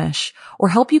to finish, or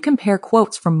help you compare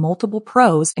quotes from multiple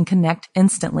pros and connect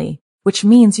instantly, which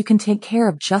means you can take care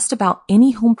of just about any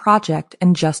home project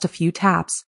in just a few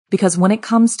taps. Because when it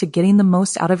comes to getting the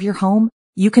most out of your home,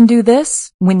 you can do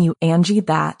this when you Angie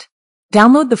that.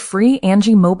 Download the free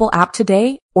Angie mobile app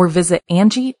today or visit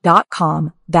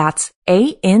Angie.com. That's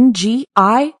ANGI.com.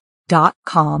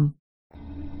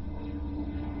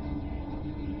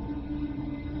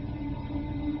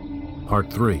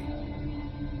 Part 3.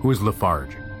 Who is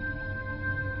Lafarge?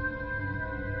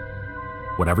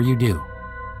 Whatever you do,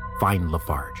 find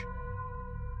Lafarge.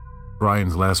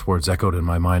 Brian's last words echoed in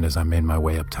my mind as I made my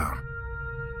way uptown.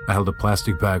 I held a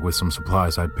plastic bag with some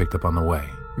supplies I'd picked up on the way.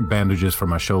 Bandages for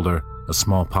my shoulder, a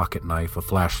small pocket knife, a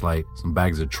flashlight, some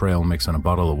bags of trail mix, and a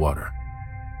bottle of water.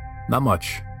 Not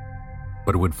much,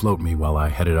 but it would float me while I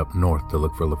headed up north to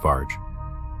look for Lafarge.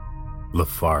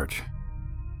 Lafarge.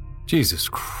 Jesus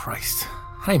Christ.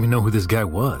 I didn't even know who this guy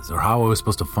was or how I was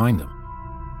supposed to find him.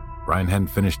 Brian hadn't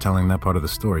finished telling that part of the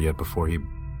story yet before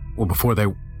they...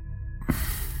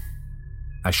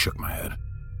 I shook my head.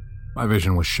 My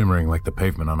vision was shimmering like the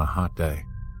pavement on a hot day.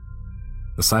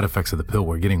 The side effects of the pill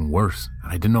were getting worse,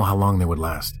 and I didn't know how long they would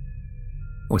last.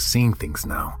 I was seeing things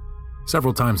now.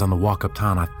 Several times on the walk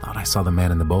uptown, I thought I saw the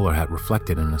man in the bowler hat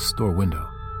reflected in a store window.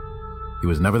 He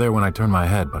was never there when I turned my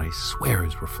head, but I swear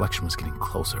his reflection was getting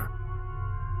closer.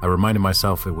 I reminded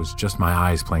myself it was just my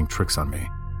eyes playing tricks on me.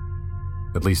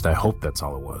 At least I hoped that's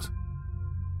all it was.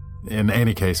 In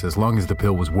any case, as long as the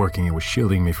pill was working, it was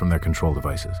shielding me from their control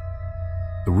devices.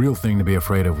 The real thing to be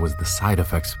afraid of was the side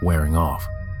effects wearing off.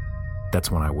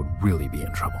 That's when I would really be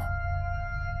in trouble.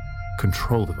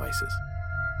 Control devices.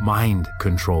 Mind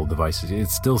control devices. It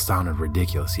still sounded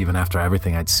ridiculous, even after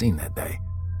everything I'd seen that day.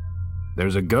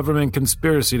 There's a government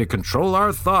conspiracy to control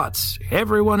our thoughts.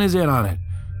 Everyone is in on it.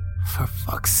 For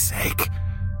fuck's sake.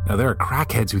 Now, there are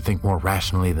crackheads who think more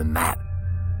rationally than that.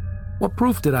 What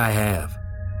proof did I have?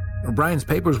 Brian's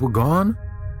papers were gone?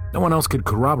 No one else could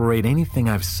corroborate anything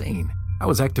I've seen. I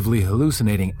was actively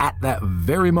hallucinating at that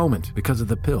very moment because of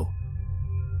the pill.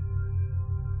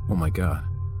 Oh my God.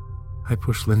 I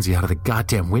pushed Lindsay out of the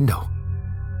goddamn window.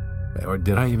 Or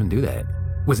did I even do that?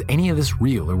 Was any of this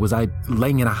real, or was I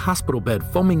laying in a hospital bed,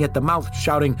 foaming at the mouth,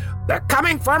 shouting, "They're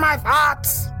coming for my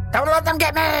thoughts! Don't let them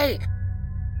get me!"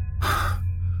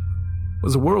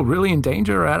 Was the world really in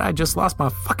danger, or had I just lost my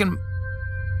fucking...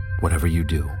 Whatever you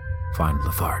do, find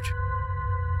Lafarge.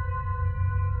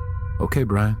 Okay,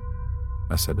 Brian,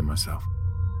 I said to myself.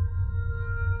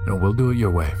 We'll do it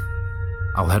your way.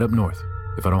 I'll head up north.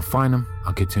 If I don't find him,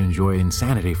 I'll get to enjoy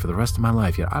insanity for the rest of my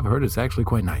life, yet I've heard it's actually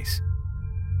quite nice.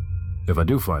 If I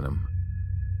do find him,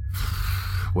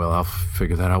 well, I'll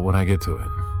figure that out when I get to it.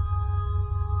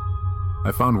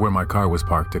 I found where my car was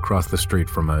parked across the street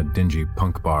from a dingy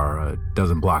punk bar a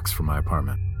dozen blocks from my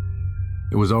apartment.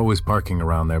 It was always parking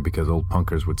around there because old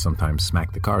punkers would sometimes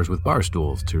smack the cars with bar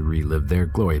stools to relive their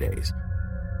glory days.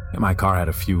 And my car had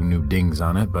a few new dings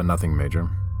on it, but nothing major.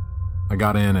 I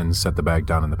got in and set the bag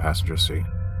down in the passenger seat.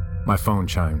 My phone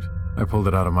chimed. I pulled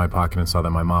it out of my pocket and saw that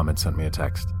my mom had sent me a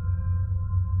text.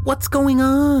 "What's going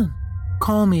on?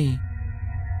 Call me."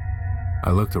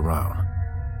 I looked around.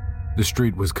 The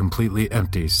street was completely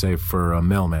empty save for a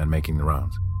mailman making the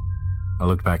rounds. I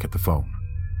looked back at the phone.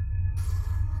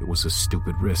 It was a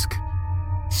stupid risk.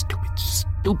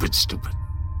 Stupid.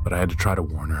 But I had to try to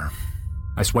warn her.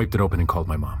 I swiped it open and called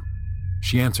my mom.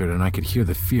 She answered and I could hear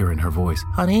the fear in her voice.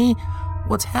 "Honey,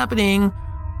 what's happening?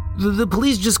 The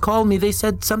police just called me. They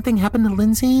said something happened to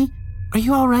Lindsay. Are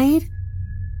you all right?"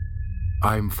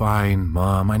 "I'm fine,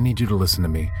 Mom. I need you to listen to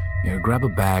me. Grab a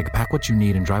bag, pack what you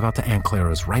need, and drive out to Aunt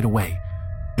Clara's right away.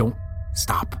 Don't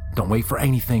stop. Don't wait for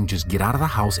anything. Just get out of the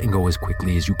house and go as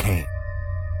quickly as you can."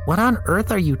 "What on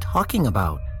earth are you talking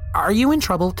about? Are you in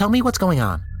trouble? Tell me what's going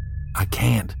on." "I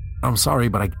can't. I'm sorry,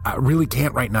 but I really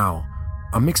can't right now.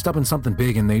 I'm mixed up in something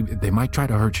big and they might try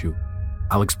to hurt you.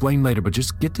 I'll explain later, but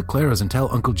just get to Clara's and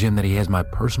tell Uncle Jim that he has my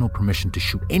personal permission to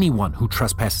shoot anyone who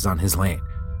trespasses on his land.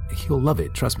 He'll love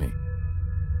it, trust me."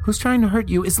 "Who's trying to hurt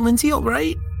you? Is Lindsay all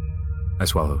right?" I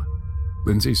swallowed.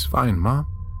 "Lindsay's fine, Mom.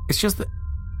 It's just that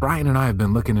Brian and I have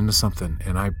been looking into something,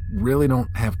 and I really don't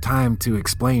have time to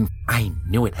explain." "I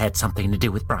knew it had something to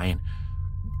do with Brian.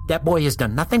 That boy has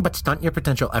done nothing but stunt your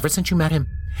potential ever since you met him.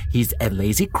 He's a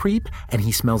lazy creep, and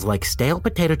he smells like stale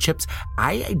potato chips.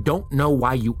 I don't know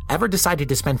why you ever decided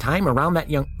to spend time around that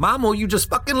young..." "Mom, will you just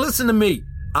fucking listen to me?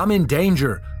 I'm in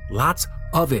danger. Lots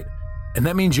of it. And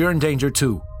that means you're in danger,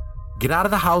 too. Get out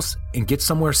of the house and get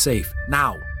somewhere safe.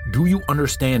 Now, do you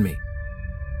understand me?"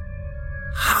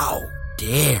 "How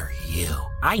dare you?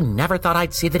 I never thought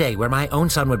I'd see the day where my own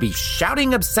son would be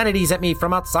shouting obscenities at me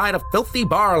from outside a filthy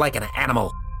bar like an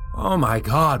animal." "Oh my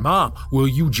God, Mom, will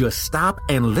you just stop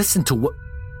and listen to what..."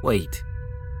 "Wait,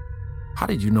 how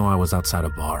did you know I was outside a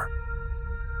bar?"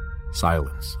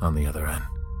 Silence on the other end.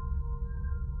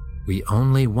 "We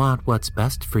only want what's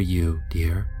best for you,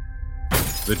 dear."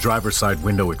 The driver's side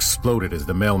window exploded as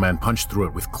the mailman punched through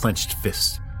it with clenched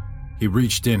fists. He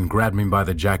reached in, grabbed me by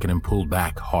the jacket, and pulled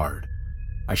back hard.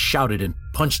 I shouted and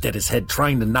punched at his head,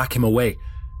 trying to knock him away.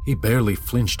 He barely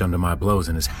flinched under my blows,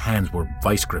 and his hands were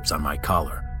vice grips on my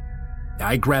collar.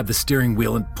 I grabbed the steering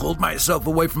wheel and pulled myself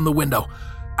away from the window.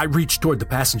 I reached toward the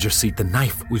passenger seat. The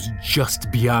knife was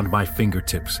just beyond my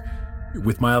fingertips.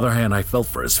 With my other hand, I felt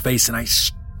for his face, and I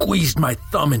squeezed my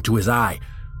thumb into his eye.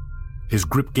 His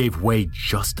grip gave way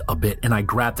just a bit, and I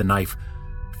grabbed the knife.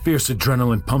 Fierce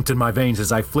adrenaline pumped in my veins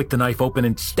as I flicked the knife open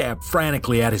and stabbed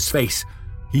frantically at his face.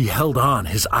 He held on,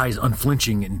 his eyes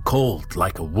unflinching and cold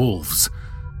like a wolf's.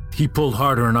 He pulled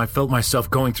harder, and I felt myself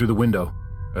going through the window.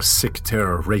 A sick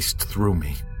terror raced through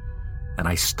me, and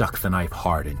I stuck the knife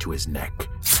hard into his neck.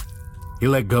 He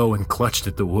let go and clutched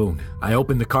at the wound. I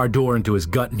opened the car door into his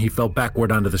gut, and he fell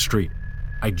backward onto the street.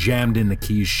 I jammed in the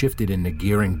keys, shifted into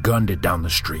gear, and gunned it down the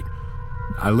street.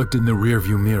 I looked in the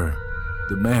rearview mirror.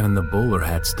 The man in the bowler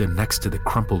hat stood next to the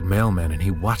crumpled mailman, and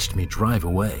he watched me drive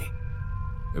away.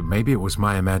 Maybe it was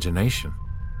my imagination,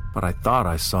 but I thought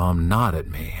I saw him nod at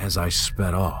me as I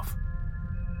sped off.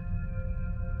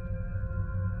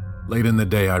 Late in the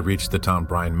day, I reached the town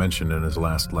Brian mentioned in his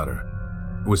last letter.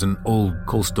 It was an old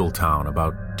coastal town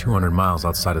about 200 miles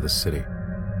outside of the city.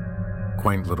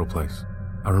 quaint little place.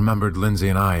 I remembered Lindsay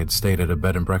and I had stayed at a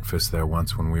bed and breakfast there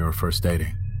once when we were first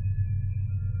dating.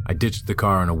 I ditched the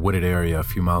car in a wooded area a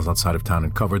few miles outside of town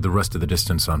and covered the rest of the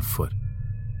distance on foot.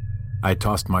 I had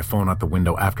tossed my phone out the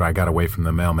window after I got away from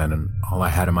the mailman, and all I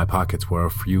had in my pockets were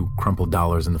a few crumpled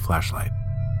dollars and the flashlight.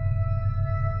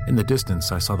 In the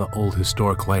distance, I saw the old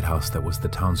historic lighthouse that was the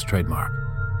town's trademark.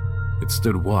 It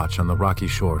stood watch on the rocky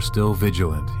shore, still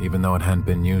vigilant, even though it hadn't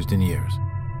been used in years.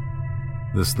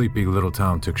 The sleepy little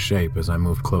town took shape as I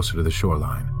moved closer to the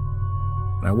shoreline,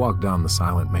 and I walked down the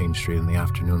silent main street in the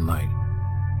afternoon light.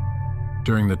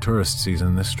 During the tourist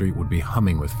season, this street would be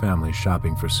humming with families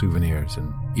shopping for souvenirs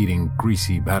and eating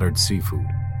greasy, battered seafood.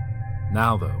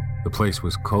 Now, though, the place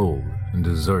was cold and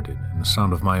deserted, and the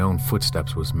sound of my own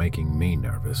footsteps was making me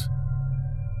nervous.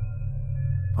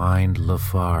 Find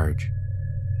Lafarge.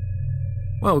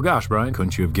 Well, gosh, Brian,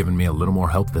 couldn't you have given me a little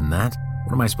more help than that?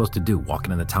 What am I supposed to do, walk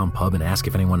into the town pub and ask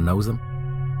if anyone knows them?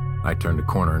 I turned a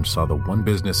corner and saw the one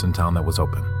business in town that was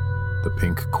open, the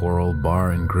Pink Coral Bar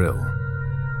and Grill.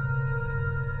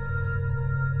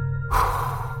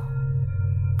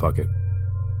 Fuck it.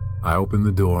 I opened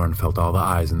the door and felt all the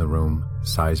eyes in the room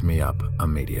size me up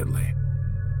immediately.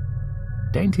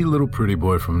 Dainty little pretty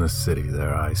boy from the city,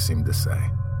 their eyes seemed to say.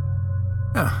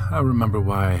 Yeah, I remember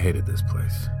why I hated this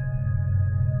place.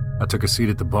 I took a seat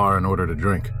at the bar and ordered a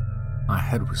drink. My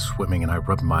head was swimming and I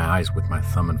rubbed my eyes with my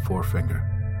thumb and forefinger.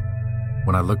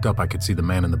 When I looked up, I could see the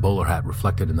man in the bowler hat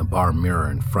reflected in the bar mirror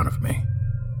in front of me.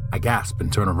 I gasped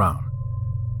and turned around.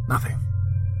 Nothing.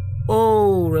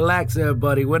 Oh, relax there,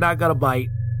 buddy. We're not gonna bite,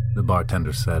 the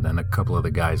bartender said, and a couple of the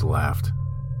guys laughed.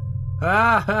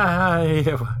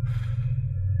 I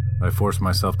forced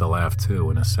myself to laugh, too,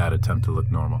 in a sad attempt to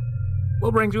look normal.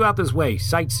 What brings you out this way?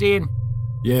 Sightseeing?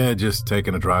 Yeah, just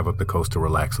taking a drive up the coast to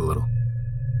relax a little.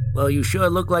 Well, you sure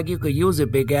look like you could use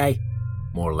it, big guy.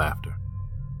 More laughter.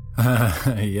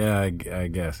 Yeah, I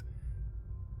guess.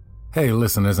 Hey,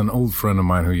 listen, there's an old friend of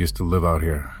mine who used to live out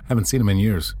here. Haven't seen him in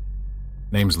years.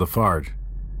 Name's Lafarge.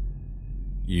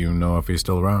 You know if he's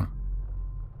still around?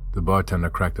 The bartender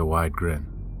cracked a wide grin.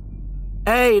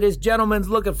 Hey, this gentleman's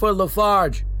looking for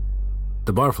Lafarge.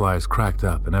 The barflies cracked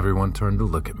up and everyone turned to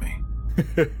look at me.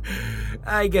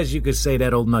 I guess you could say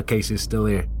that old nutcase is still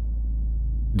here.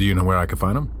 Do you know where I could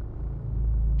find him?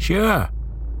 Sure,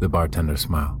 the bartender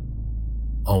smiled.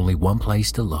 Only one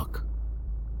place to look.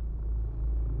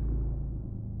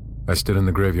 I stood in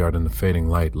the graveyard in the fading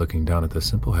light, looking down at the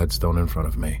simple headstone in front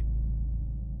of me.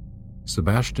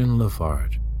 Sebastian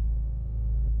Lafarge.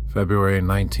 February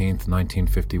 19th,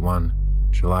 1951,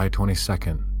 July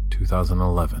 22nd,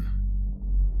 2011.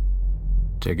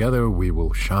 Together we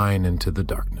will shine into the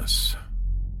darkness.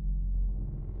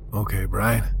 Okay,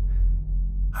 Brian.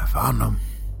 I found him.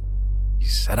 You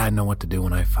said I'd know what to do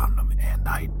when I found him, and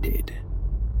I did.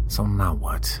 So now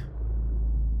what?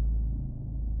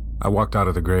 I walked out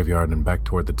of the graveyard and back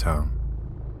toward the town.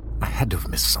 I had to have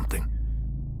missed something.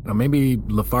 Maybe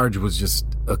Lafarge was just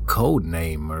a code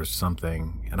name or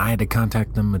something, and I had to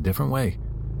contact them a different way.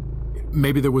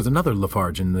 Maybe there was another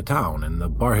Lafarge in the town, and the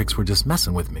Barhicks were just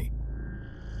messing with me.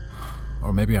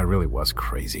 Or maybe I really was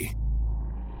crazy.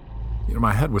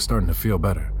 My head was starting to feel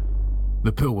better.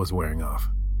 The pill was wearing off.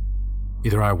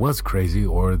 Either I was crazy,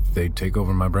 or they'd take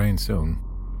over my brain soon.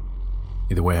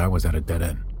 Either way, I was at a dead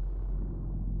end.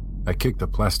 I kicked a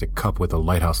plastic cup with a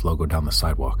lighthouse logo down the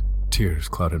sidewalk. Tears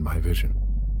clouded my vision.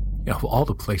 Of all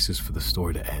the places for the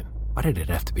story to end, why did it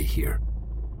have to be here?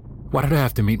 Why did I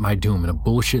have to meet my doom in a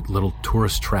bullshit little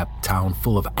tourist trap town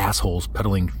full of assholes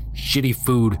peddling shitty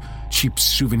food, cheap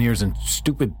souvenirs, and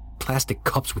stupid plastic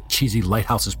cups with cheesy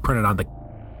lighthouses printed on the...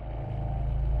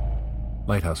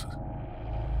 Lighthouses.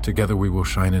 Together we will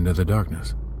shine into the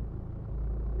darkness.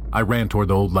 I ran toward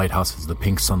the old lighthouse as the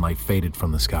pink sunlight faded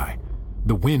from the sky.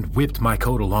 The wind whipped my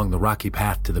coat along the rocky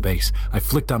path to the base. I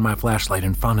flicked on my flashlight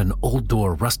and found an old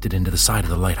door rusted into the side of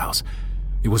the lighthouse.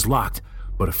 It was locked,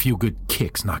 but a few good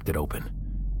kicks knocked it open.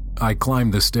 I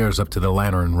climbed the stairs up to the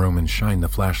lantern room and shined the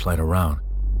flashlight around.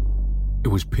 It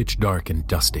was pitch dark and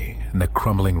dusty, and the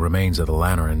crumbling remains of the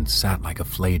lantern sat like a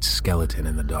flayed skeleton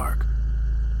in the dark.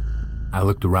 I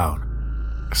looked around.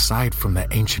 Aside from the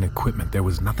ancient equipment, there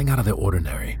was nothing out of the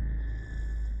ordinary.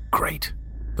 Great.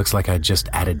 Looks like I just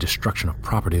added destruction of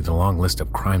property to the long list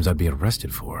of crimes I'd be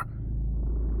arrested for.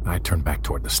 I turned back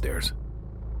toward the stairs.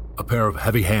 A pair of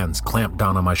heavy hands clamped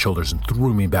down on my shoulders and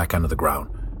threw me back onto the ground.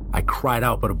 I cried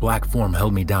out, but a black form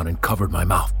held me down and covered my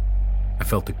mouth. I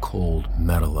felt the cold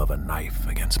metal of a knife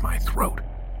against my throat.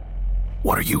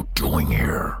 What are you doing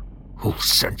here? Who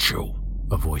sent you?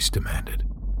 A voice demanded.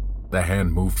 The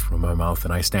hand moved from my mouth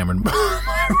and I stammered,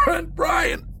 My friend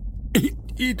Brian,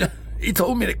 He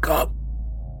told me to come.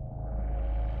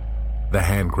 The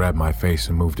hand grabbed my face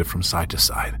and moved it from side to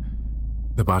side.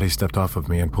 The body stepped off of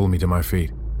me and pulled me to my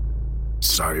feet.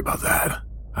 Sorry about that.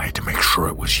 I had to make sure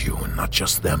it was you and not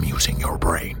just them using your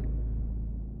brain.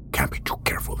 Can't be too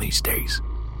careful these days.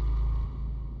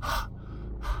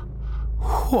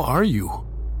 Who are you?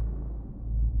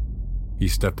 He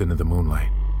stepped into the moonlight.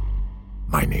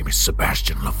 My name is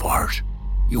Sebastian Lafarge.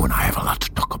 You and I have a lot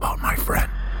to talk about, my friend.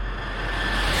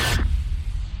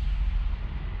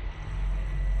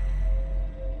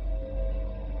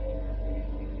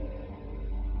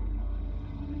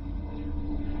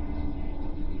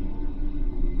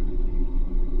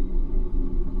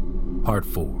 Part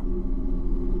 4.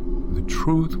 The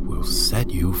truth will set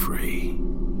you free.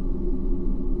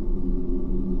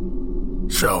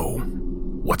 So,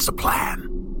 what's the plan?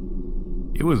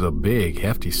 He was a big,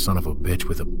 hefty son of a bitch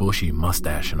with a bushy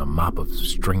mustache and a mop of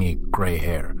stringy gray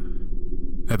hair.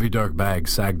 Heavy dark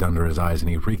bags sagged under his eyes and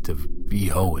he reeked of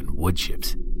VO and wood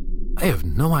chips. I have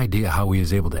no idea how he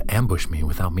is able to ambush me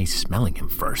without me smelling him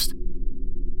first.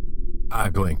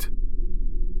 I blinked.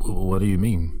 What do you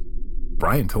mean?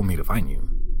 Brian told me to find you.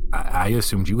 I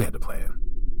assumed you had the plan.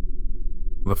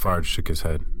 Lafarge shook his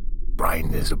head.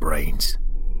 Brian is a brains.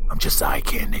 I'm just eye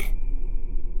candy.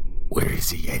 Where is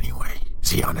he anyway?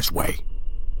 Is he on his way?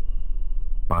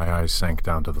 My eyes sank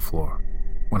down to the floor.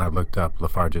 When I looked up,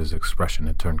 Lafarge's expression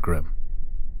had turned grim.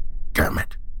 Damn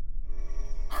it.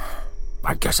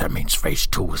 I guess that means Phase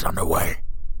 2 is underway.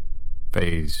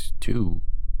 Phase 2?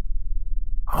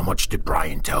 How much did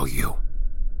Brian tell you?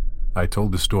 I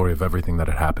told the story of everything that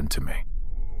had happened to me.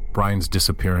 Brian's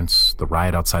disappearance, the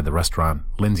riot outside the restaurant,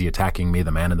 Lindsay attacking me,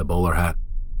 the man in the bowler hat.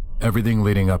 Everything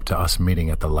leading up to us meeting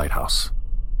at the lighthouse.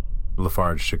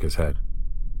 Lafarge shook his head.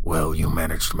 Well, you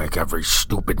managed to make every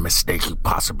stupid mistake you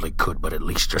possibly could, but at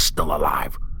least you're still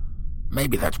alive.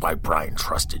 Maybe that's why Brian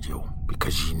trusted you,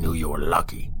 because he knew you were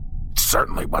lucky. It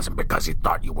certainly wasn't because he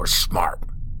thought you were smart.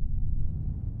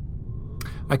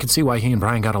 I could see why he and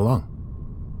Brian got along.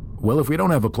 Well, if we don't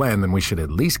have a plan, then we should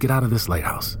at least get out of this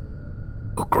lighthouse.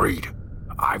 Agreed.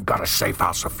 I've got a safe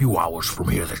house a few hours from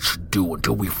here that should do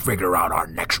until we figure out our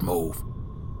next move.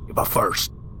 But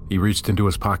first... He reached into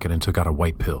his pocket and took out a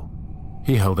white pill.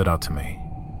 He held it out to me.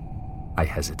 I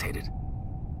hesitated.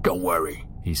 Don't worry,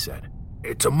 he said.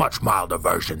 It's a much milder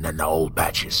version than the old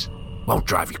batches. Won't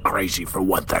drive you crazy for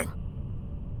one thing.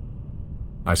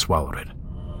 I swallowed it.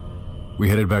 We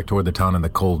headed back toward the town in the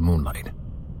cold moonlight.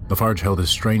 Lafarge held his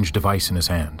strange device in his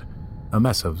hand, a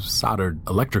mess of soldered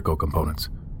electrical components.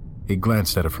 He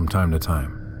glanced at it from time to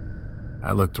time.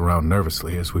 I looked around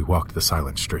nervously as we walked the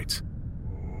silent streets.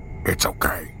 It's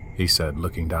okay, he said,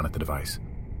 looking down at the device.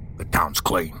 The town's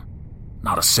clean.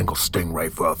 Not a single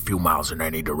stingray for a few miles in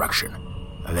any direction.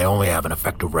 And they only have an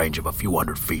effective range of a few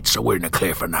hundred feet, so we're in the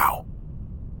clear for now.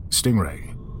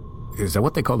 Stingray? Is that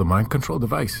what they call the mind control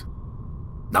device?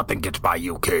 Nothing gets by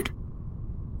you, kid.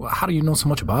 Well, how do you know so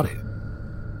much about it?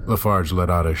 Lafarge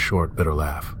let out a short, bitter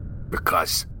laugh.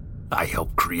 Because I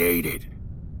helped create it.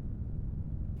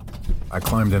 I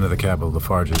climbed into the cab of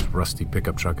Lafarge's rusty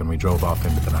pickup truck and we drove off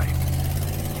into the night.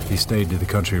 He stayed to the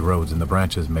country roads and the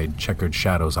branches made checkered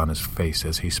shadows on his face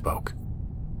as he spoke.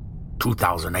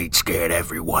 2008 scared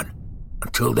everyone.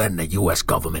 Until then, the U.S.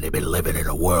 government had been living in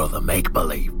a world of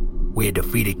make-believe. We had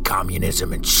defeated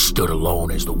communism and stood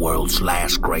alone as the world's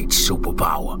last great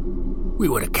superpower. We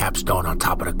were the capstone on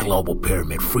top of the global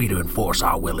pyramid, free to enforce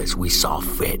our will as we saw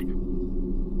fit.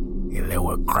 And there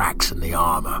were cracks in the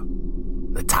armor.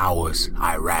 The towers,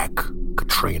 Iraq,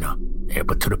 Katrina. Yeah,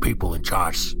 but to the people in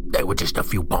charge, they were just a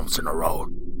few bumps in the road.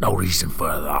 No reason for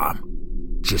alarm.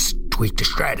 Just tweak the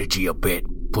strategy a bit,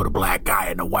 put a black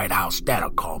guy in the White House, that'll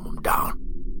calm them down.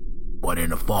 But in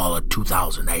the fall of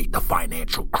 2008, the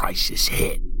financial crisis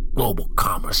hit. Global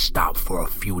commerce stopped for a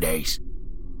few days.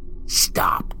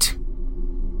 Stopped.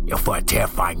 Yeah, for a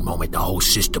terrifying moment, the whole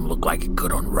system looked like it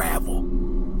could unravel.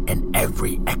 And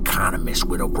every economist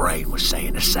with a brain was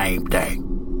saying the same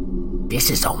thing. This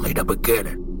is only the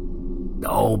beginning. The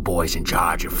old boys in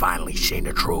charge had finally seen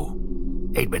the truth.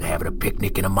 They'd been having a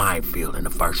picnic in a minefield and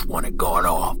the first one had gone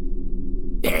off.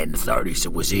 In the 30s,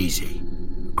 it was easy.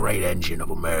 The great engine of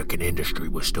American industry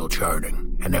was still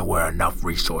churning, and there were enough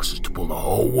resources to pull the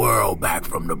whole world back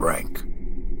from the brink.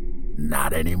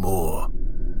 Not anymore.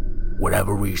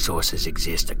 Whatever resources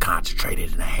exist are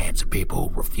concentrated in the hands of people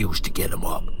who refuse to give them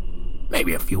up.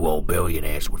 Maybe a few old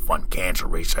billionaires would fund cancer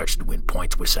research to win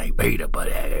points with St. Peter,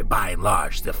 but by and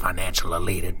large, the financial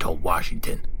elite had told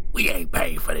Washington, we ain't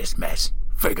paying for this mess.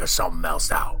 Figure something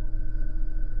else out.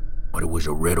 But it was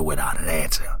a riddle without an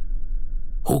answer.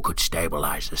 Who could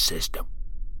stabilize the system?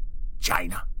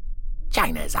 China?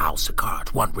 China is a house of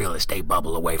cards, one real estate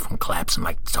bubble away from collapsing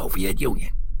like the Soviet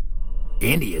Union.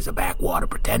 India's a backwater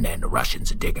pretender, and the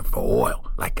Russians are digging for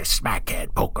oil, like a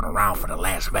smackhead poking around for the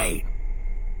last vein.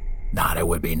 Now, there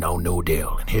would be no New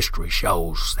Deal, and history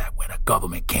shows that when a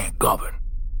government can't govern,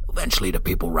 eventually the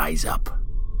people rise up.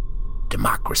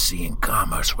 Democracy and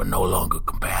commerce were no longer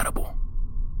compatible.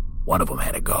 One of them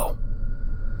had to go.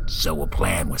 So a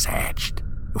plan was hatched.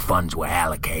 The funds were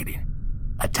allocated.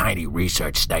 A tiny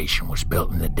research station was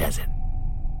built in the desert.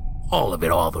 All of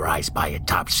it authorized by a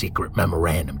top-secret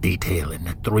memorandum detailing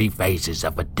the 3 phases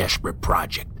of a desperate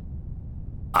project.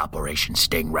 Operation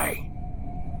Stingray.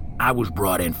 I was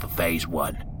brought in for Phase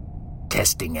 1,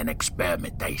 testing and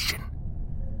experimentation.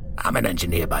 I'm an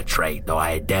engineer by trade, though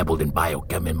I had dabbled in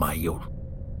biochem in my youth.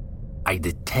 I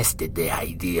detested the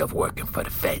idea of working for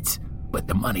the feds, but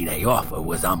the money they offered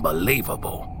was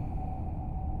unbelievable.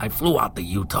 I flew out to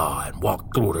Utah and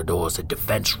walked through the doors of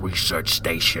Defense Research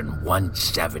Station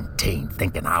 117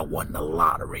 thinking I won the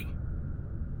lottery.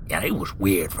 Yeah, it was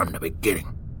weird from the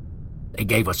beginning. They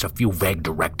gave us a few vague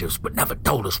directives but never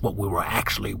told us what we were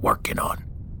actually working on.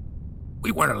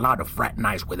 We weren't allowed to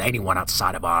fraternize with anyone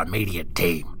outside of our immediate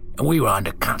team, and we were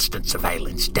under constant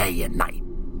surveillance day and night.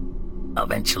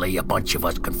 Eventually, a bunch of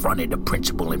us confronted the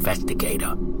principal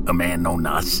investigator, a man known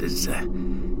to us as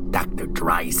Dr.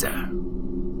 Dreiser.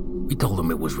 We told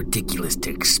him it was ridiculous to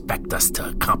expect us to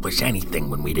accomplish anything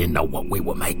when we didn't know what we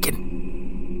were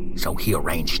making. So he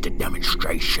arranged a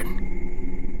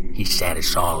demonstration. He sat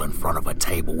us all in front of a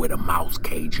table with a mouse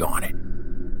cage on it.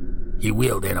 He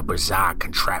wheeled in a bizarre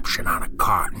contraption on a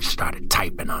cart and started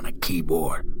typing on a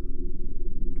keyboard.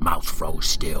 The mouse froze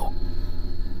still.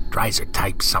 Dreiser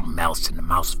typed something else and the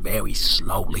mouse very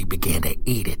slowly began to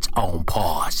eat its own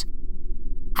paws.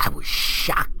 I was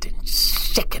shocked and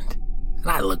sickened, and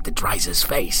I looked at Dreiser's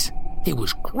face. He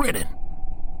was grinning.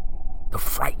 The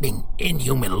frightening,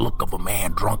 inhuman look of a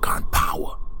man drunk on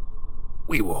power.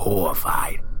 We were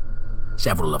horrified.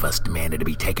 Several of us demanded to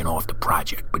be taken off the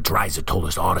project, but Dreiser told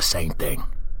us all the same thing.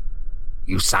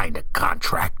 You signed a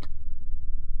contract.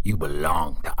 You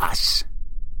belong to us.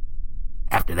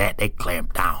 After that, they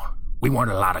clamped down. We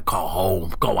weren't allowed to call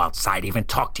home, go outside, even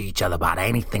talk to each other about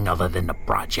anything other than the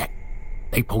project.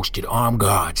 They posted armed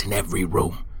guards in every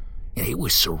room, and it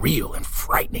was surreal and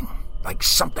frightening, like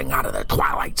something out of the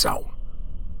Twilight Zone.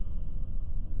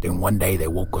 Then one day they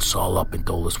woke us all up and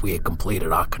told us we had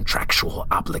completed our contractual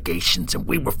obligations and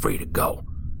we were free to go.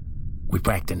 We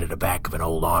backed into the back of an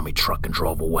old army truck and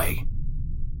drove away.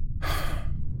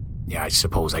 Yeah, I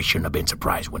suppose I shouldn't have been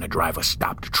surprised when the driver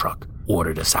stopped the truck,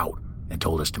 ordered us out, and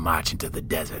told us to march into the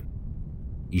desert.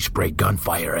 He sprayed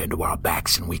gunfire into our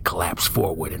backs and we collapsed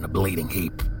forward in a bleeding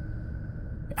heap.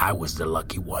 I was the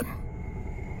lucky one.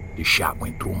 The shot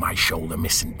went through my shoulder,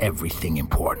 missing everything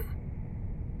important.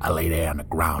 I lay there on the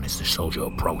ground as the soldier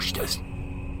approached us.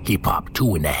 He popped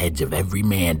 2 in the heads of every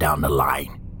man down the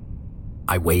line.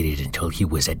 I waited until he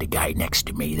was at the guy next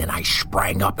to me, then I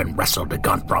sprang up and wrestled the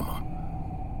gun from him.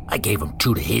 I gave him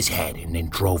 2 to his head and then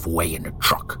drove away in the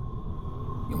truck.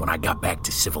 And when I got back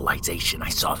to civilization, I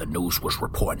saw the news was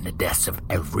reporting the deaths of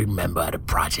every member of the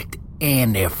project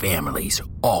and their families,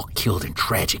 all killed in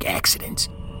tragic accidents.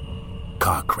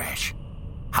 Car crash,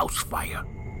 house fire,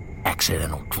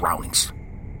 accidental drownings.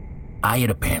 I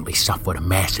had apparently suffered a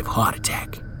massive heart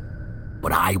attack,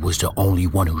 but I was the only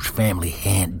one whose family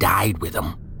hadn't died with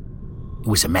him. It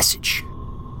was a message.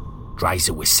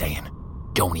 Dreiser was saying,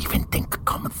 don't even think of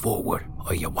coming forward,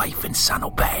 or your wife and son will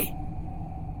pay.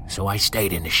 So I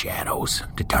stayed in the shadows,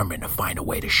 determined to find a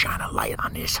way to shine a light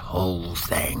on this whole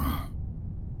thing.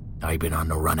 I've been on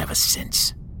the run ever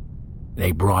since.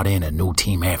 They brought in a new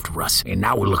team after us, and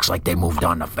now it looks like they moved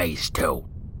on to Phase 2.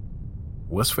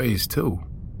 What's Phase 2?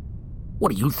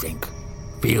 What do you think?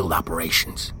 Field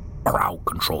operations, crowd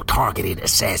control, targeted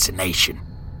assassination,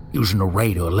 using a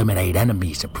ray to eliminate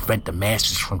enemies and prevent the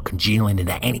masses from congealing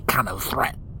into any kind of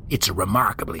threat. It's a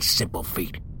remarkably simple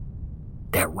feat.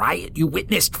 That riot you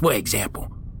witnessed, for example,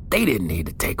 they didn't need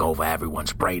to take over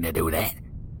everyone's brain to do that.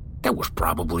 That was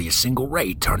probably a single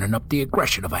ray turning up the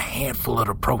aggression of a handful of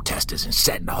the protesters and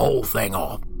setting the whole thing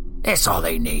off. That's all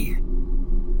they need.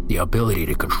 The ability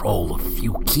to control a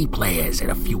few key players at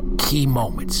a few key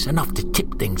moments, enough to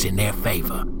tip things in their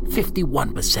favor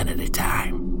 51% of the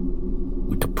time.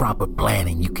 With the proper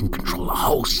planning, you can control a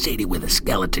whole city with a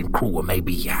skeleton crew of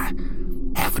maybe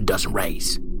half a dozen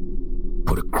rays.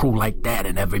 Put a crew like that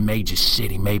in every major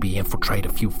city, maybe infiltrate a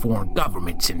few foreign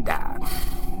governments and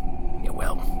yeah,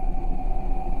 well,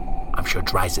 I'm sure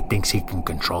Dreiser thinks he can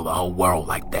control the whole world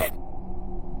like that.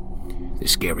 The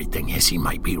scary thing is he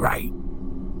might be right.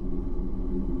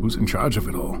 Who's in charge of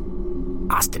it all?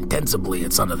 Ostensibly,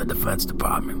 it's under the Defense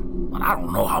Department, but I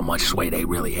don't know how much sway they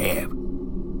really have.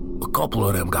 A couple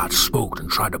of them got spooked and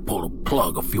tried to pull the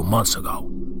plug a few months ago,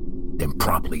 then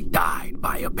promptly died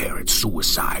by apparent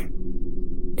suicide.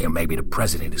 And maybe the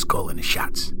president is calling the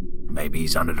shots. Maybe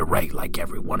he's under the rate like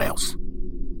everyone else.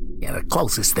 Yeah, the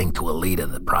closest thing to a leader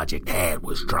the project had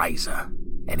was Dreiser,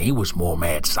 and he was more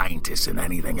mad scientist than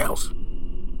anything else.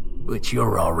 But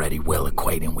you're already well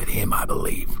acquainted with him, I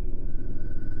believe.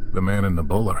 The man in the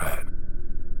bowler hat.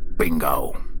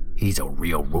 Bingo. He's a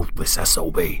real ruthless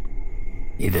SOB.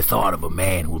 The thought of a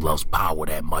man who loves power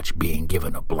that much being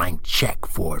given a blank check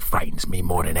for it frightens me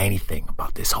more than anything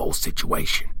about this whole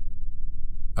situation.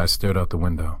 I stared out the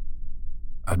window.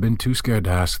 I'd been too scared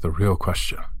to ask the real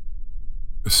question.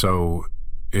 So,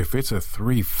 if it's a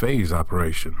 3-phase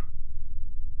operation,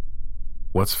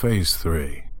 what's phase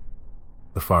 3?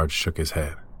 Lafarge shook his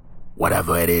head.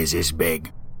 Whatever it is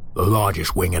big. The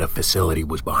largest wing of the facility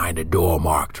was behind a door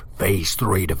marked Phase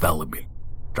 3 Development.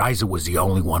 Dreiser was the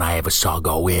only one I ever saw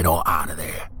go in or out of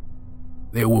there.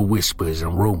 There were whispers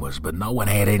and rumors, but no one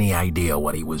had any idea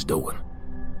what he was doing.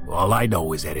 All I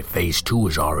know is that if Phase 2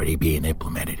 is already being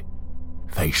implemented,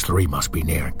 Phase 3 must be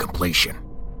nearing completion.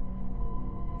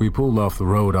 We pulled off the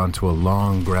road onto a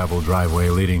long gravel driveway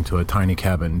leading to a tiny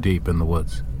cabin deep in the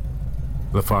woods.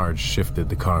 Lafarge shifted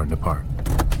the car into park.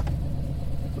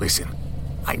 Listen,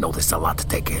 I know there's a lot to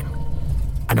take in.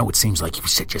 I know it seems like you've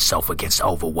set yourself against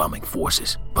overwhelming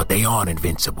forces, but they aren't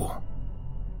invincible.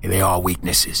 There are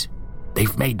weaknesses.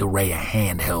 They've made the Ray a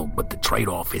handheld, but the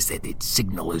trade-off is that its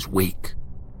signal is weak.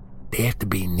 They have to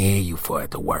be near you for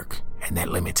it to work, and that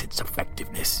limits its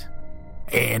effectiveness.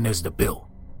 And there's the bill.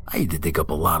 I had to dig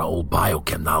up a lot of old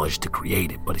biochem knowledge to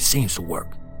create it, but it seems to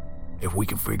work. If we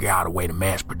can figure out a way to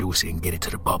mass produce it and get it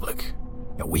to the public,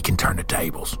 then we can turn the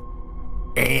tables.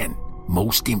 And,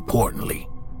 most importantly,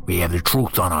 we have the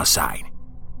truth on our side.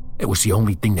 It was the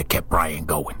only thing that kept Brian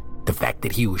going. The fact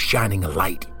that he was shining a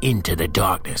light into the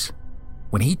darkness.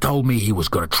 When he told me he was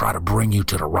going to try to bring you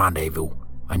to the rendezvous,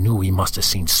 I knew he must have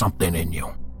seen something in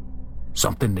you.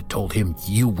 Something that told him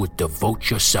you would devote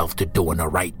yourself to doing the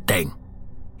right thing.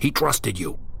 He trusted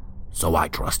you, so I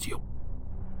trust you.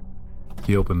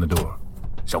 He opened the door.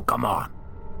 So come on.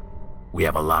 We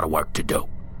have a lot of work to do.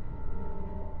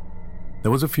 That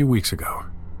was a few weeks ago.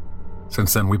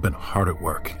 Since then, we've been hard at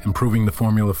work, improving the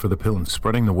formula for the pill and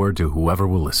spreading the word to whoever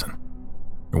will listen.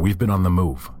 And we've been on the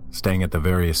move, staying at the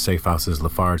various safe houses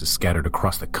Lafarge has scattered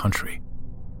across the country.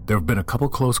 There have been a couple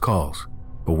close calls,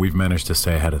 but we've managed to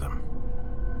stay ahead of them.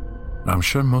 I'm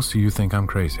sure most of you think I'm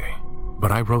crazy,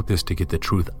 but I wrote this to get the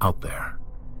truth out there.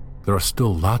 There are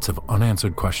still lots of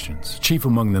unanswered questions, chief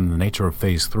among them the nature of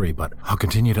Phase 3, but I'll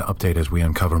continue to update as we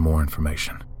uncover more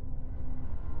information.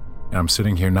 And I'm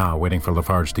sitting here now waiting for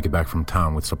Lafarge to get back from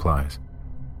town with supplies.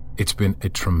 It's been a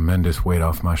tremendous weight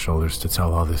off my shoulders to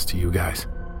tell all this to you guys.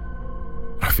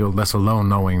 I feel less alone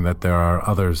knowing that there are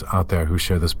others out there who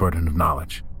share this burden of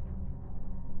knowledge.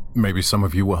 Maybe some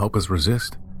of you will help us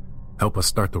resist, help us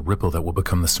start the ripple that will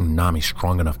become the tsunami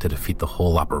strong enough to defeat the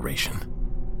whole operation.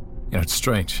 You know, it's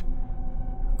strange.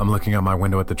 I'm looking out my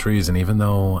window at the trees, and even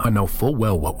though I know full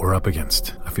well what we're up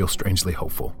against, I feel strangely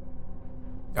hopeful.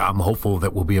 I'm hopeful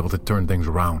that we'll be able to turn things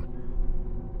around,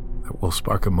 that we'll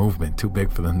spark a movement too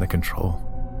big for them to control,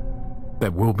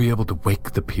 that we'll be able to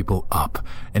wake the people up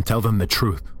and tell them the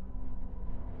truth.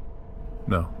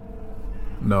 No,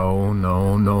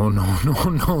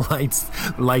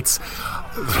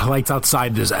 lights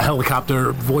outside, there's a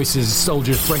helicopter, voices,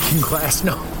 soldiers breaking glass,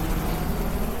 no.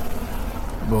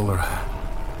 Bowler,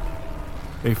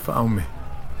 they found me.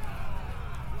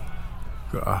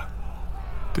 God,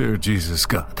 dear Jesus,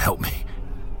 God, help me.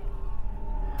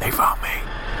 They found me.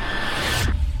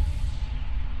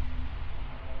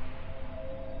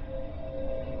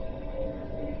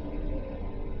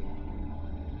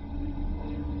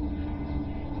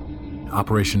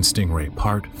 Operation Stingray,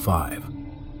 Part 5.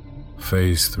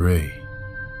 Phase 3.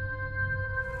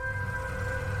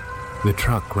 The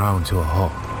truck ground to a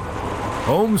halt.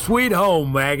 Home sweet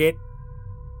home, maggot.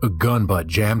 A gun butt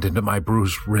jammed into my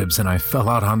bruised ribs and I fell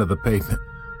out onto the pavement.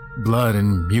 Blood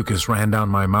and mucus ran down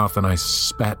my mouth and I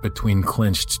spat between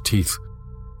clenched teeth.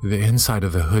 The inside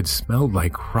of the hood smelled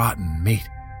like rotten meat,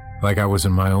 like I was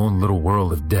in my own little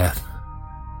world of death.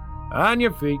 On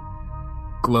your feet.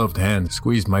 Gloved hand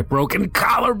squeezed my broken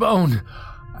collarbone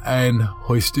and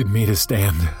hoisted me to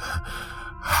stand.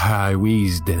 I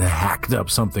wheezed and hacked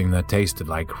up something that tasted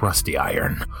like rusty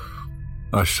iron.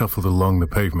 I shuffled along the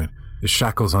pavement, the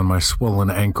shackles on my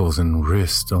swollen ankles and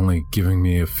wrists only giving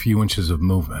me a few inches of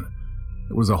movement.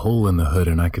 There was a hole in the hood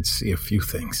and I could see a few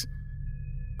things.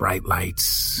 Bright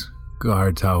lights,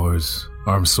 Guard towers,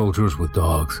 armed soldiers with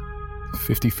dogs.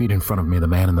 50 feet in front of me, the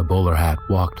man in the bowler hat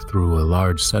walked through a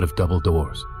large set of double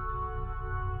doors.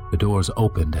 The doors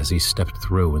opened as he stepped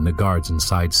through, and the guards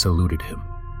inside saluted him.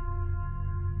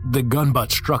 The gun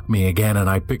butt struck me again, and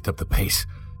I picked up the pace.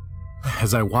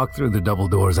 As I walked through the double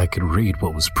doors, I could read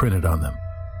what was printed on them.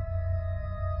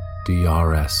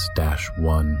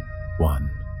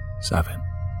 DRS-117.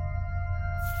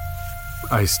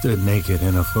 I stood naked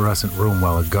in a fluorescent room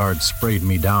while a guard sprayed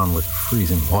me down with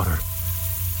freezing water.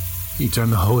 He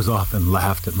turned the hose off and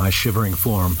laughed at my shivering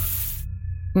form.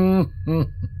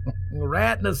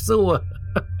 Rat in the sewer.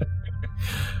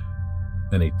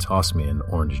 Then he tossed me an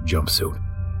orange jumpsuit.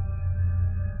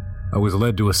 I was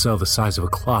led to a cell the size of a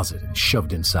closet and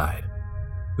shoved inside.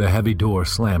 The heavy door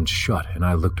slammed shut, and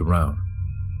I looked around.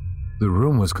 The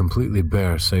room was completely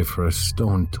bare save for a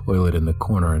stone toilet in the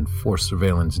corner and 4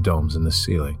 surveillance domes in the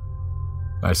ceiling.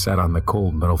 I sat on the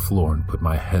cold metal floor and put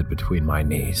my head between my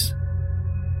knees.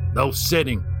 "No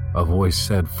sitting," a voice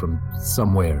said from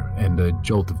somewhere, and a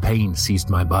jolt of pain seized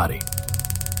my body.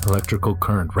 Electrical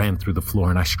current ran through the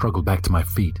floor, and I struggled back to my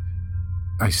feet.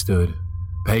 I stood,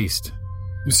 paced,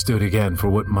 stood again for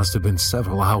what must have been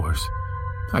several hours.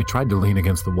 I tried to lean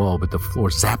against the wall, but the floor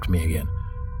zapped me again.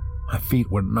 My feet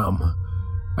were numb.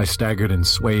 I staggered and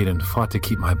swayed and fought to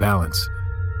keep my balance.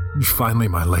 Finally,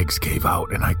 my legs gave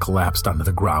out, and I collapsed onto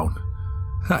the ground.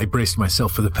 I braced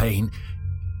myself for the pain.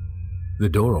 The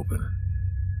door opened.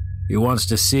 "He wants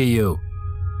to see you."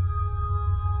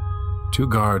 2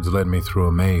 guards led me through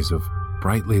a maze of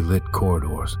brightly lit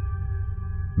corridors.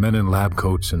 Men in lab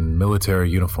coats and military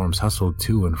uniforms hustled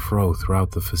to and fro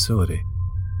throughout the facility.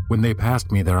 When they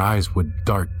passed me, their eyes would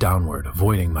dart downward,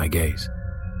 avoiding my gaze.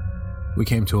 We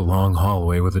came to a long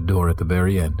hallway with a door at the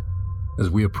very end. As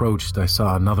we approached, I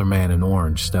saw another man in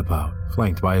orange step out,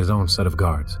 flanked by his own set of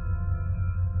guards.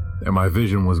 And my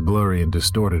vision was blurry and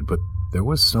distorted, but there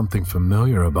was something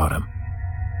familiar about him.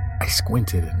 I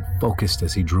squinted and focused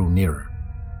as he drew nearer.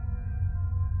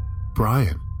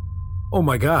 "Brian. Oh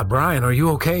my God, Brian, are you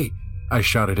okay?" I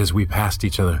shouted as we passed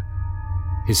each other.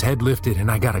 His head lifted and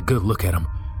I got a good look at him.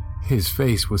 His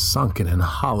face was sunken and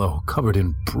hollow, covered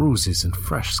in bruises and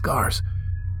fresh scars.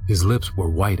 His lips were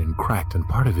white and cracked, and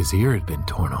part of his ear had been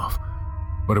torn off.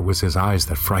 But it was his eyes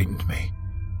that frightened me.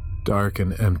 Dark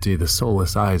and empty, the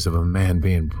soulless eyes of a man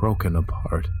being broken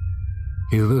apart.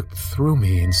 He looked through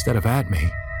me instead of at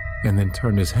me, and then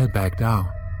turned his head back down.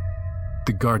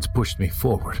 The guards pushed me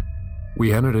forward.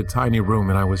 We entered a tiny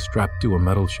room, and I was strapped to a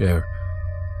metal chair.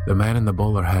 The man in the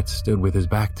bowler hat stood with his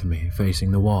back to me, facing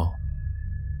the wall.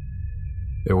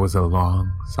 There was a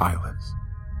long silence.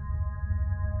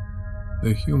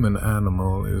 "The human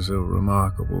animal is a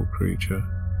remarkable creature,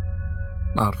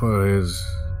 not for his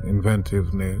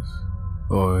inventiveness,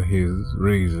 or his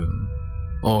reason,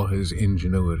 or his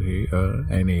ingenuity, or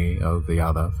any of the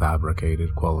other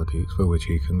fabricated qualities for which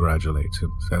he congratulates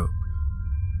himself.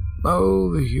 No,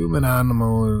 the human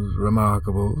animal is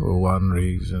remarkable for one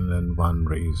reason and one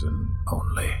reason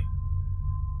only.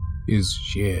 His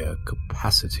sheer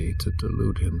capacity to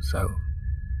delude himself.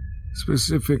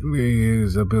 Specifically,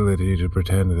 his ability to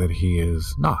pretend that he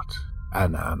is not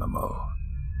an animal.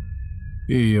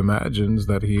 He imagines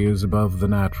that he is above the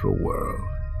natural world,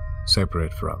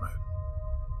 separate from it.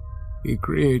 He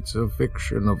creates a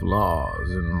fiction of laws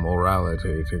and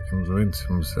morality to convince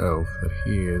himself that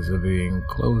he is a being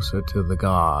closer to the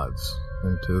gods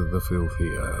than to the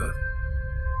filthy earth.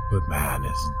 But man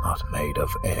is not made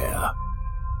of air.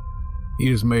 He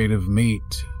is made of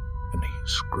meat, and he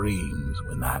screams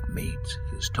when that meat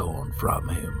is torn from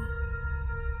him.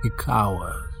 He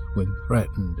cowers when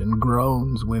threatened and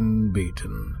groans when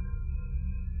beaten.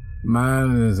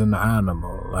 Man is an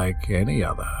animal like any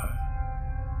other,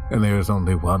 and there is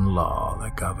only one law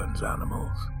that governs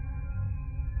animals.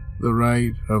 The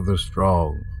right of the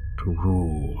strong to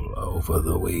rule over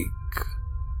the weak."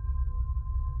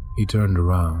 He turned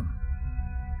around.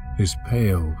 His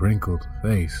pale, wrinkled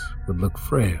face would look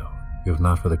frail if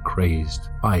not for the crazed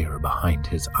fire behind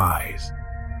his eyes.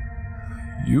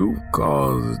 "You've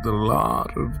caused a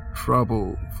lot of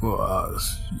trouble for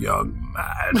us, young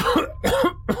man.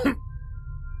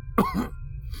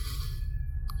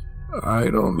 I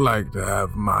don't like to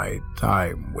have my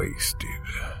time wasted,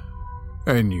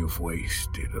 and you've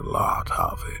wasted a lot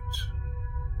of it.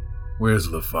 Where's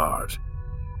Lafarge?"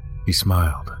 He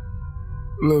smiled.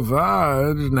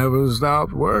 "Lafarge never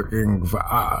stopped working for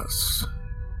us.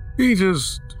 He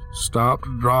just stopped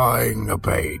drawing a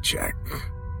paycheck.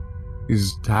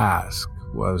 His task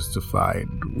was to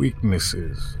find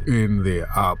weaknesses in the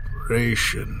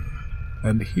operation,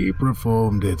 and he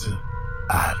performed it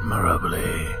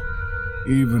admirably.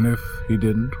 even if he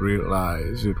didn't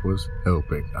realize it was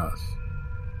helping us.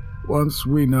 Once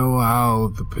we know how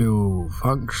the pill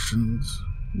functions,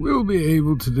 we'll be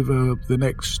able to develop the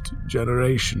next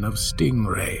generation of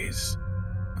stingrays.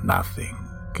 Nothing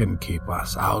can keep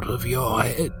us out of your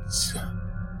heads.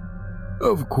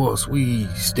 Of course, we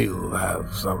still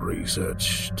have some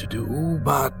research to do,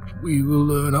 but we will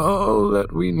learn all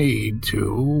that we need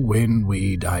to when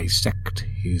we dissect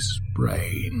his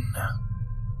brain.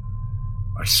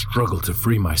 I struggled to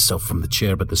free myself from the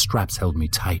chair, but the straps held me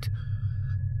tight.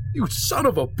 You son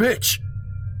of a bitch!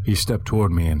 He stepped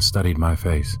toward me and studied my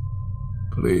face.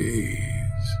 Please,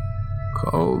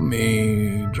 call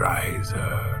me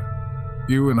Dreiser.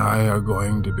 You and I are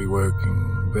going to be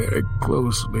working very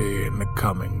closely in the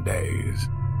coming days.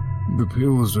 The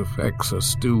pill's effects are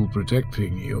still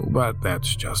protecting you, but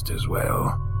that's just as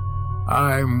well.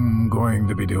 I'm going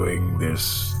to be doing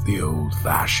this the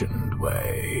old-fashioned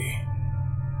way.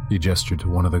 He gestured to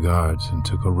one of the guards and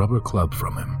took a rubber club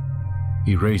from him.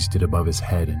 He raised it above his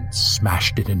head and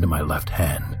smashed it into my left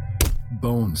hand.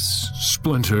 Bones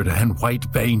splintered and white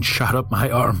veins shot up my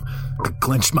arm. I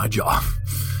clenched my jaw.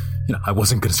 I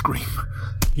wasn't going to scream.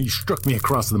 He struck me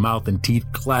across the mouth and teeth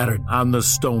clattered on the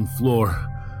stone floor.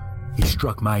 He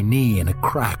struck my knee and a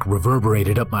crack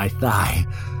reverberated up my thigh.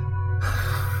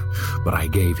 But I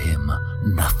gave him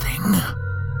nothing.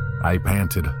 I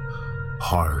panted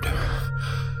hard.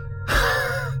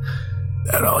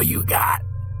 That all you got?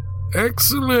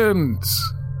 Excellent.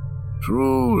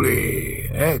 Truly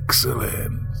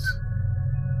excellent.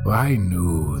 I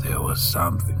knew there was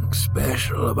something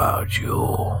special about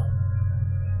you.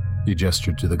 He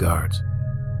gestured to the guards.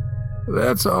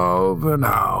 That's all for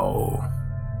now.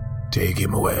 Take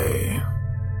him away.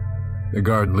 The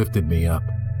guard lifted me up.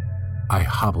 I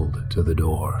hobbled to the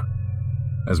door.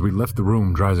 As we left the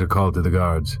room, Dreiser called to the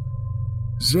guards.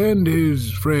 Send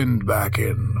his friend back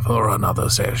in for another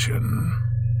session.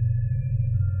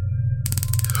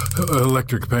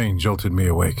 Electric pain jolted me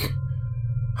awake.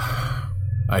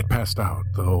 I'd passed out,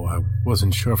 though I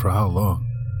wasn't sure for how long.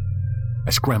 I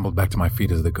scrambled back to my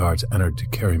feet as the guards entered to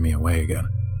carry me away again.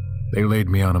 They laid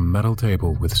me on a metal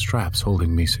table with straps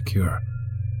holding me secure.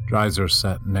 Dreiser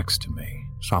sat next to me,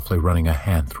 softly running a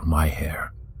hand through my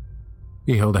hair.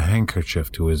 He held a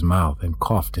handkerchief to his mouth and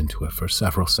coughed into it for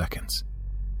several seconds.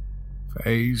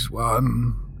 Phase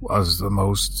 1 was the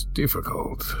most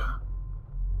difficult.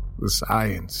 The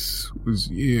science was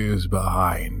years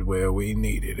behind where we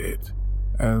needed it,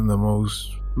 and the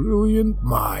most brilliant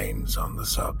minds on the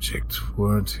subject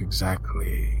weren't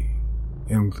exactly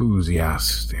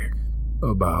enthusiastic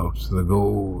about the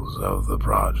goals of the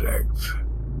project.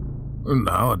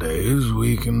 Nowadays,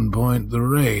 we can point the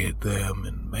ray at them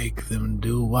and make them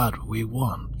do what we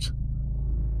want.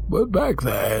 But back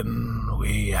then,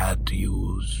 we had to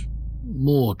use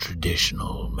more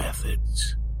traditional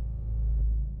methods.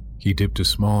 He dipped a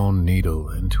small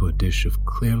needle into a dish of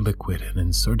clear liquid and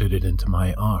inserted it into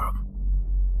my arm.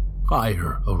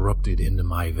 Fire erupted into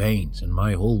my veins and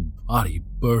my whole body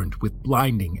burned with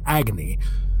blinding agony.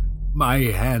 My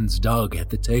hands dug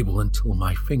at the table until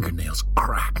my fingernails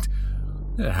cracked.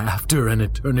 After an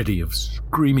eternity of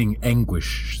screaming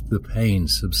anguish, the pain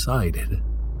subsided.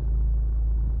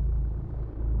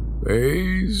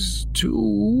 Phase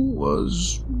 2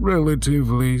 was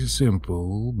relatively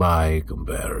simple by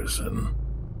comparison.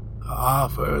 Our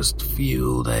first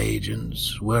field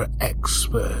agents were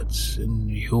experts in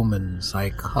human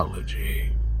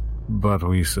psychology, but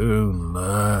we soon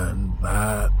learned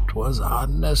that was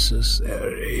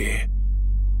unnecessary.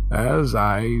 As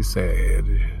I said,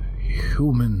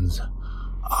 humans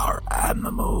are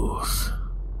animals.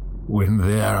 When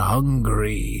they're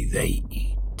hungry, they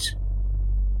eat.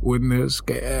 When they're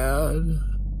scared,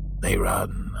 they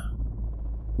run.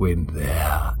 When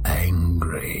they're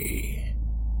angry,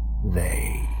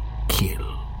 they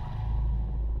kill.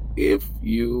 If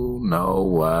you know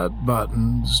what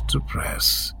buttons to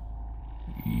press,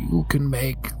 you can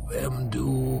make them do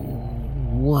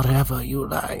whatever you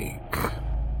like.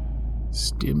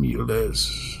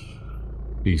 Stimulus,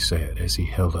 he said as he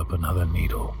held up another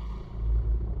needle.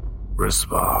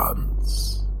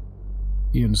 Response.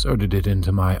 He inserted it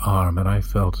into my arm and I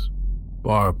felt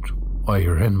barbed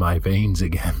wire in my veins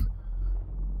again.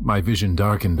 My vision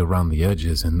darkened around the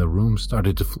edges and the room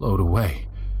started to float away.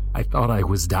 I thought I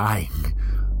was dying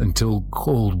until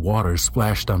cold water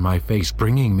splashed on my face,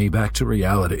 bringing me back to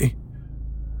reality.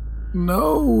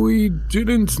 No, we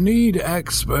didn't need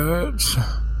experts.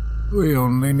 We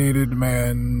only needed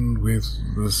men with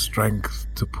the strength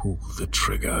to pull the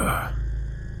trigger.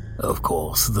 Of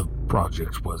course, the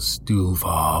project was still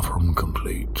far from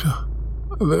complete.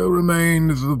 There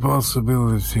remained the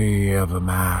possibility of a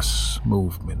mass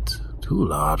movement too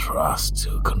large for us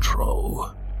to control.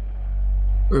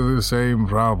 The same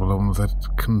problem that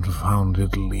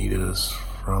confounded leaders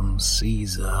from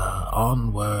Caesar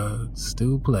onward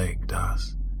still plagued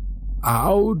us.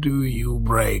 How do you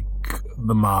break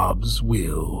the mob's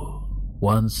will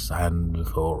once and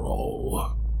for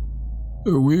all?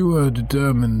 We were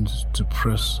determined to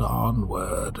press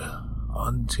onward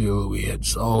until we had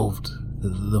solved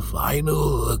the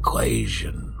final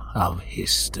equation of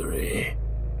history.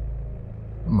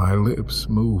 My lips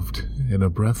moved in a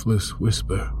breathless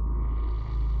whisper.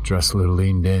 Dressler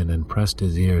leaned in and pressed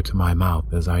his ear to my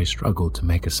mouth as I struggled to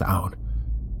make a sound.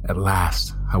 At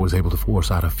last, I was able to force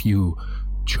out a few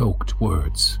choked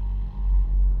words.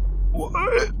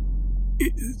 What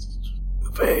is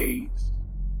phase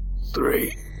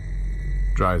 3?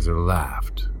 Dreiser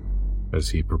laughed as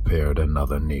he prepared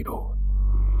another needle.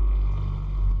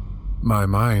 My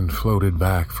mind floated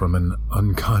back from an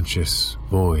unconscious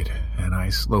void, and I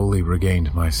slowly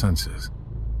regained my senses.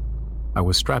 I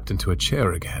was strapped into a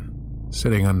chair again,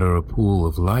 sitting under a pool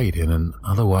of light in an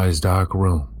otherwise dark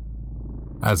room.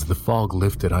 As the fog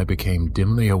lifted, I became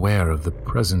dimly aware of the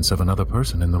presence of another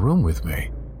person in the room with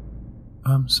me.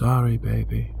 I'm sorry,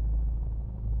 baby.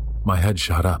 My head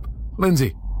shot up.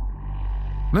 Lindsay!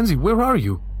 Lindsay, where are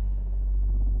you?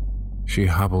 She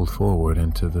hobbled forward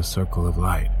into the circle of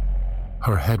light.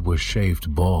 Her head was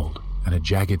shaved bald, and a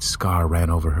jagged scar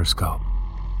ran over her scalp.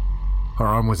 Her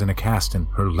arm was in a cast, and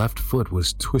her left foot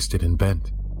was twisted and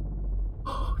bent.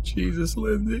 Oh, Jesus,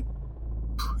 Lindsay.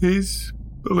 Please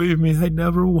believe me, I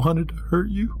never wanted to hurt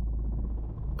you.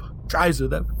 Dreiser,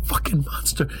 that fucking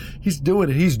monster, he's doing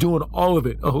it. He's doing all of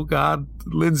it. Oh, God,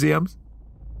 Lindsay, I'm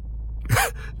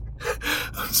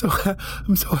so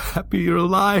happy you're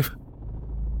alive.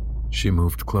 She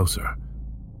moved closer.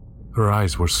 Her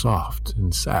eyes were soft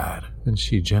and sad, and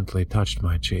she gently touched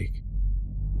my cheek.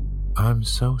 I'm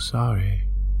so sorry.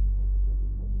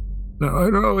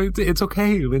 No, it's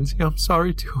okay, Lindsay. I'm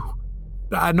sorry, too.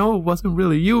 I know it wasn't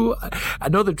really you. I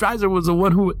know that Dreiser was the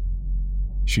one who...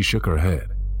 She shook her head.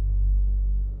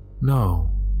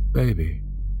 No, baby.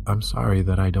 I'm sorry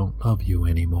that I don't love you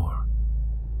anymore.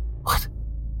 What?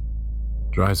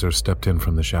 Dreiser stepped in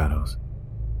from the shadows.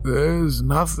 There's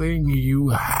nothing you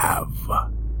have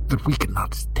that we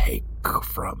cannot take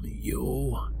from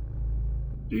you.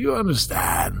 Do you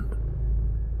understand?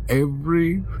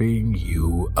 Everything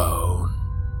you own,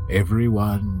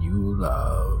 everyone you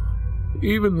love,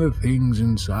 even the things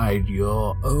inside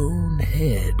your own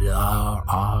head are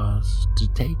ours to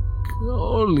take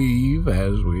or leave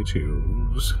as we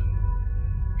choose.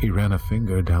 He ran a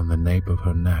finger down the nape of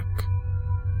her neck.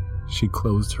 She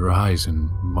closed her eyes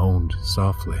and moaned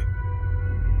softly.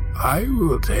 I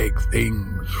will take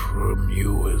things from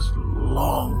you as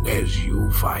long as you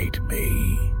fight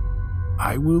me.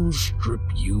 I will strip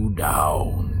you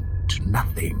down to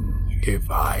nothing if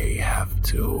I have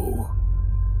to.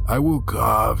 I will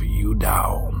carve you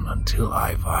down until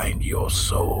I find your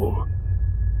soul,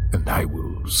 and I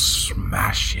will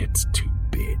smash it to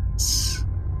bits.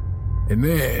 And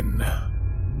then,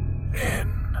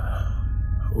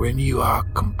 when you are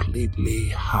completely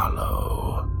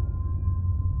hollow,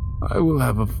 I will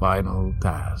have a final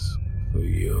task for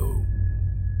you.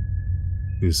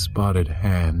 His spotted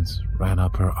hands ran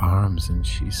up her arms and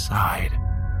she sighed.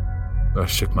 I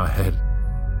shook my head.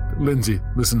 Lindsay,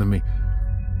 listen to me.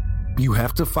 You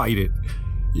have to fight it.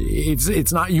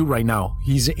 It's not you right now.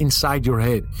 He's inside your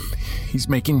head. He's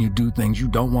making you do things you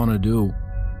don't want to do.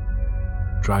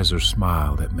 Dreiser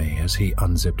smiled at me as he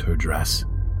unzipped her dress.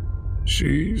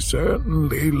 She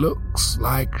certainly looks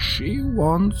like she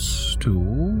wants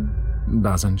to,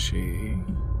 doesn't she?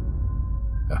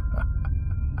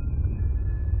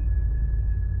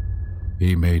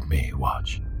 He made me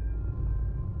watch.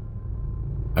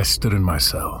 I stood in my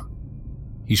cell.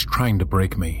 He's trying to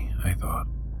break me, I thought.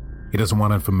 He doesn't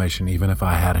want information even if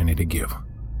I had any to give.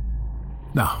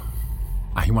 No,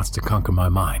 he wants to conquer my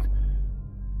mind.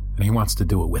 And he wants to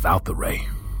do it without the ray.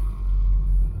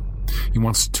 He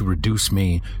wants to reduce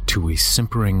me to a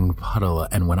simpering puddle,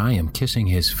 and when I am kissing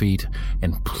his feet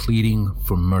and pleading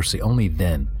for mercy, only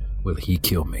then will he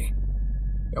kill me.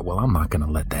 Well, I'm not going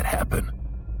to let that happen.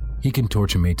 He can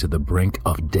torture me to the brink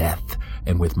of death,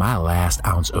 and with my last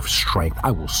ounce of strength,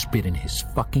 I will spit in his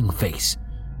fucking face.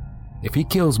 If he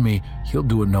kills me, he'll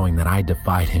do it knowing that I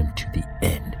defied him to the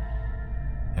end.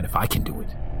 And if I can do it,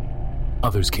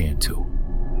 others can too.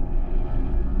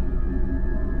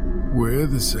 We're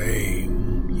the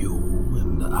same, you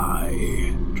and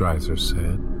I, Dreiser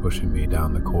said, pushing me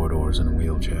down the corridors in a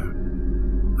wheelchair.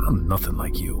 I'm nothing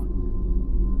like you.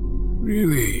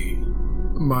 Really,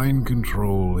 mind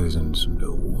control isn't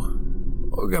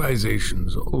new.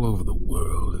 Organizations all over the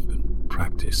world have been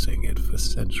practicing it for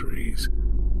centuries.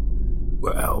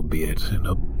 Well, albeit in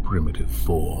a primitive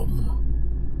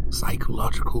form.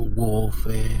 Psychological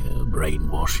warfare,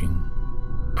 brainwashing,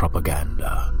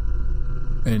 propaganda.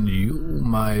 And you,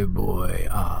 my boy,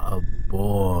 are a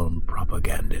born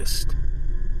propagandist.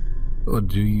 Or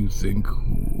do you think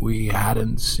we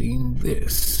hadn't seen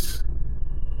this?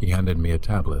 He handed me a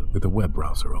tablet with a web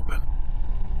browser open.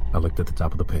 I looked at the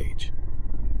top of the page.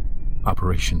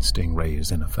 Operation Stingray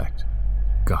is in effect.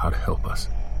 God help us.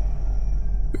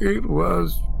 It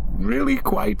was really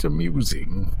quite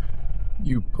amusing.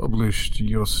 You published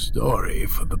your story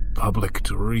for the public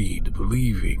to read,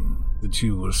 believing that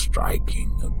you were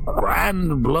striking a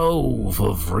grand blow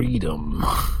for freedom.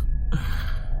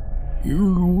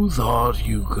 You thought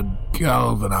you could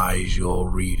galvanize your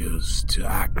readers to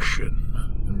action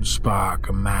and spark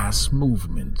a mass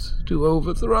movement to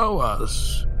overthrow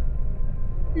us.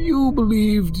 You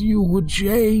believed you would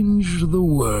change the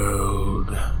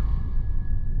world.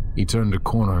 He turned a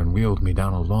corner and wheeled me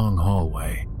down a long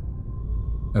hallway.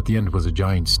 At the end was a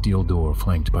giant steel door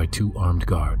flanked by 2 armed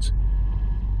guards.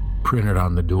 Printed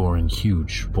on the door in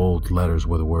huge, bold letters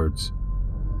were the words,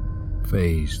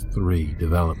 Phase 3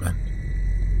 Development.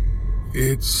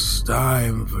 It's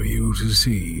time for you to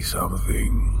see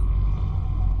something.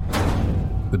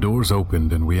 The doors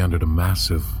opened and we entered a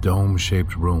massive,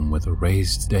 dome-shaped room with a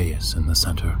raised dais in the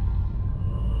center.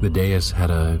 The dais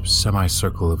had a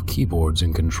semicircle of keyboards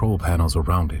and control panels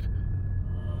around it.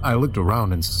 I looked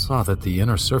around and saw that the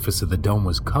inner surface of the dome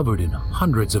was covered in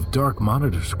hundreds of dark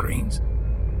monitor screens.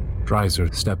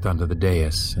 Dreiser stepped onto the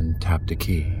dais and tapped a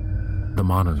key. The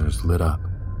monitors lit up.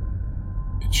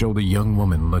 It showed a young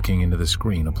woman looking into the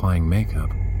screen, applying makeup.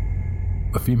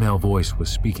 A female voice was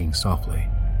speaking softly.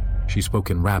 She spoke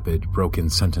in rapid, broken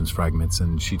sentence fragments,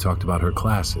 and she talked about her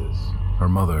classes, her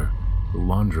mother, the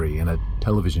laundry, and a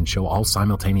television show all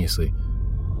simultaneously.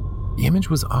 The image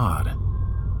was odd.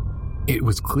 It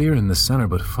was clear in the center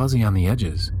but fuzzy on the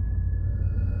edges.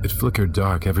 It flickered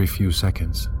dark every few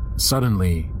seconds.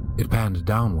 Suddenly, it panned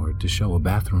downward to show a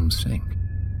bathroom sink.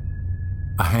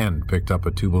 A hand picked up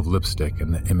a tube of lipstick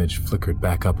and the image flickered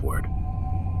back upward.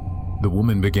 The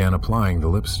woman began applying the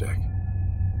lipstick.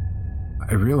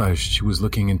 I realized she was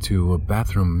looking into a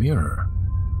bathroom mirror.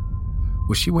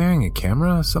 Was she wearing a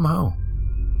camera somehow?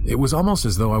 It was almost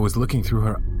as though I was looking through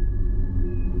her.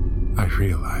 I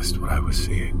realized what I was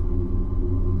seeing.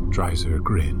 Dreiser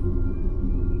grinned.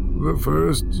 The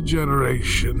first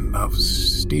generation of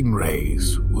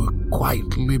Stingrays were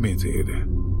quite limited.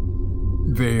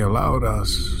 They allowed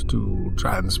us to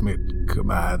transmit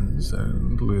commands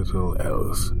and little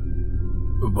else.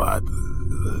 But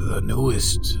the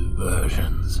newest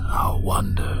versions are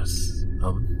wonders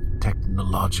of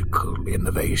technological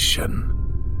innovation.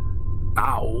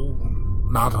 Now,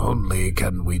 not only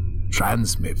can we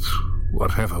transmit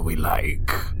whatever we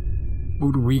like,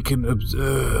 but we can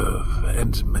observe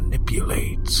and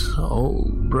manipulate all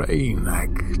brain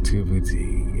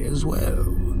activity as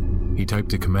well. He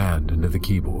typed a command into the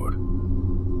keyboard.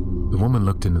 The woman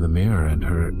looked into the mirror and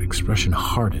her expression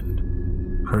hardened.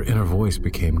 Her inner voice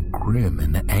became grim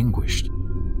and anguished.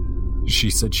 She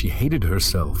said she hated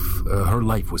herself. Her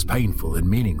life was painful and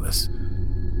meaningless.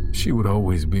 She would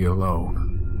always be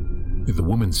alone. The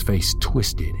woman's face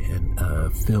twisted and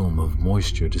a film of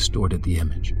moisture distorted the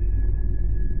image.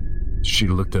 She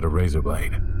looked at a razor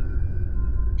blade.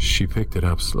 She picked it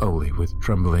up slowly with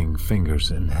trembling fingers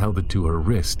and held it to her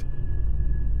wrist.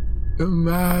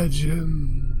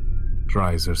 Imagine,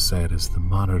 Dreiser said as the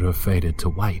monitor faded to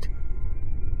white.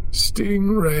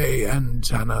 Stingray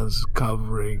antennas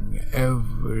covering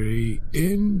every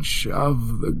inch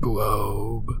of the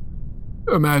globe.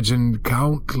 Imagine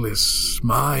countless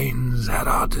minds at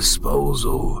our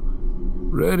disposal,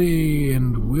 ready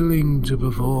and willing to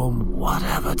perform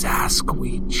whatever task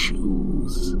we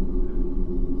choose.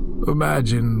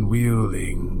 Imagine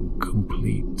wielding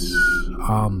complete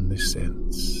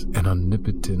omniscience and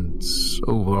omnipotence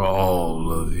over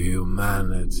all of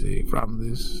humanity from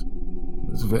this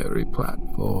very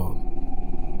platform.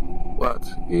 What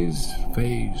is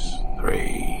Phase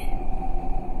 3?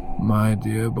 My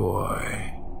dear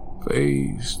boy,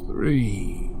 Phase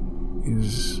 3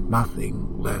 is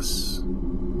nothing less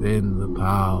than the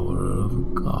power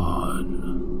of God.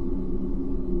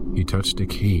 He touched a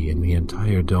key and the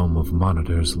entire dome of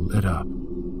monitors lit up.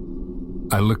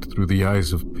 I looked through the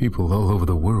eyes of people all over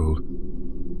the world.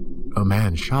 A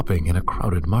man shopping in a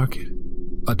crowded market.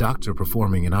 A doctor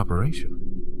performing an operation.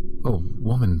 A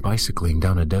woman bicycling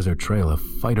down a desert trail, a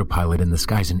fighter pilot in the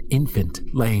skies, an infant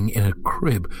laying in a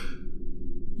crib.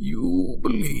 You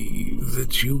believe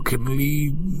that you can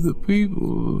lead the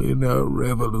people in a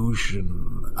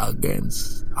revolution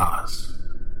against us.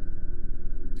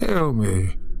 Tell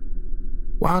me,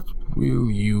 what will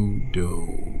you do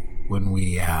when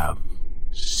we have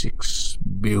 6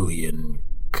 billion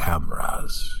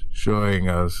cameras showing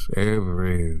us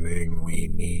everything we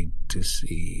need to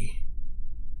see?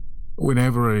 When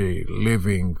every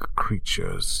living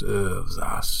creature serves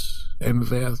us, and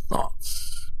their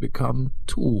thoughts become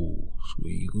tools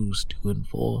we use to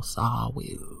enforce our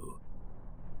will.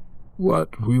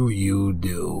 What will you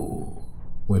do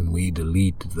when we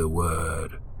delete the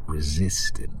word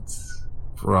resistance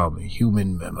from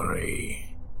human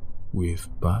memory with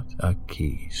but a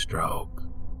keystroke?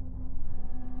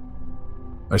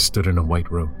 I stood in a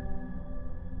white room.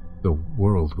 The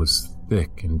world was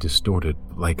thick and distorted,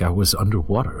 like I was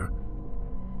underwater.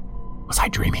 Was I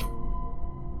dreaming?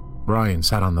 Brian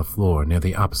sat on the floor near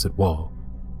the opposite wall.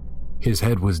 His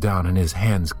head was down and his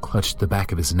hands clutched the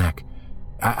back of his neck.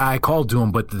 I called to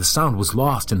him, but the sound was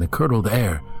lost in the curdled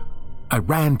air. I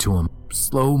ran to him,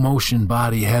 slow motion,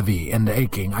 body heavy and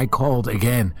aching. I called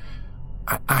again.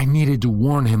 I needed to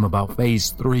warn him about Phase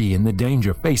 3 and the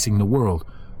danger facing the world.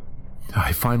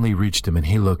 I finally reached him and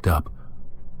he looked up.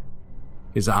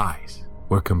 His eyes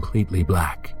were completely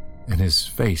black, and his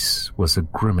face was a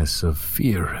grimace of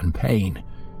fear and pain.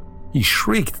 He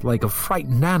shrieked like a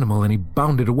frightened animal and he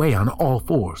bounded away on all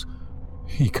fours.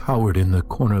 He cowered in the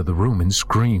corner of the room and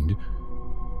screamed.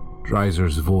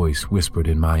 Dreiser's voice whispered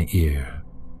in my ear,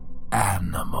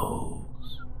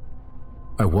 "Animals."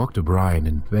 I walked to Brian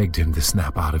and begged him to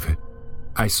snap out of it.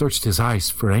 I searched his eyes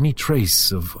for any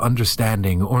trace of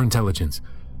understanding or intelligence,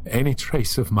 any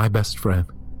trace of my best friend.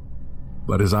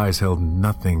 But his eyes held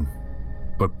nothing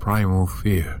but primal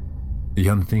fear, the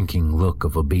unthinking look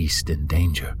of a beast in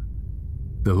danger.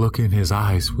 The look in his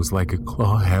eyes was like a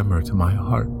claw hammer to my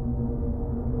heart.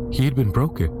 He had been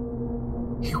broken.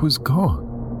 He was gone.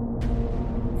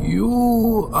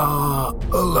 You are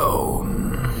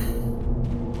alone.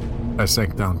 I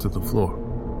sank down to the floor.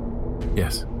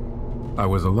 Yes, I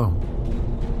was alone.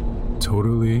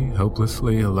 Totally,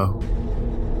 helplessly alone.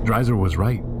 Dreiser was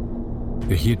right.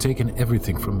 He had taken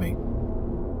everything from me.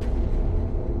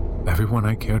 Everyone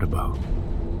I cared about.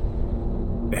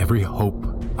 Every hope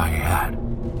I had.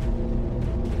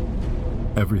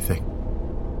 Everything.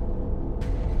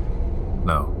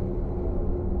 No,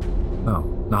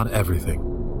 not everything.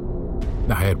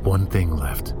 I had one thing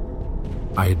left.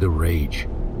 I had the rage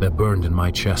that burned in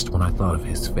my chest when I thought of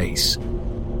his face.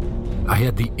 I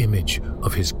had the image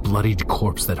of his bloodied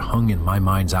corpse that hung in my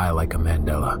mind's eye like a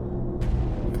Mandela.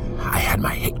 I had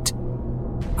my hate.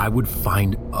 I would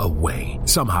find a way,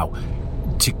 somehow,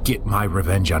 to get my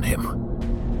revenge on him.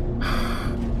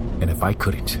 And if I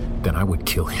couldn't, then I would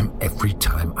kill him every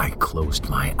time I closed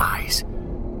my eyes.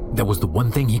 That was the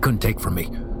one thing he couldn't take from me.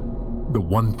 The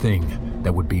one thing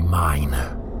that would be mine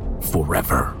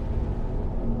forever.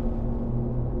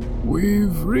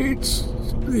 We've reached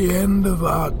the end of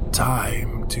our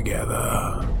time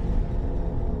together.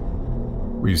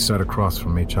 We sat across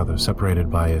from each other, separated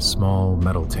by a small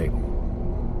metal table.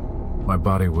 My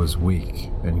body was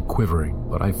weak and quivering,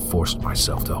 but I forced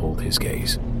myself to hold his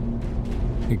gaze.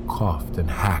 He coughed and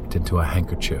hacked into a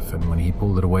handkerchief, and when he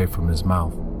pulled it away from his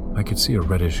mouth, I could see a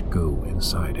reddish goo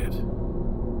inside it.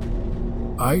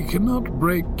 I cannot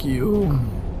break you.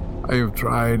 I have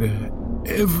tried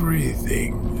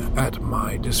everything at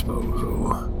my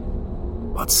disposal.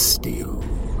 But still,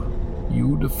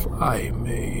 you defy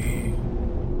me.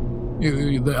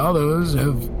 The others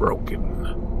have broken.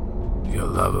 Your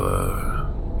lover,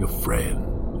 your friend.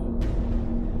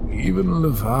 Even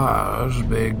Lafarge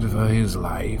begged for his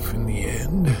life in the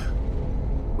end.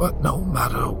 But no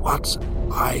matter what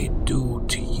I do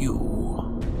to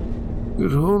you,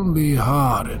 it only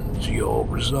hardens your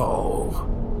resolve.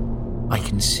 I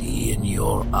can see in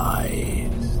your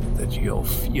eyes that your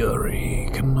fury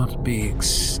cannot be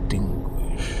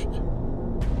extinguished.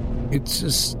 It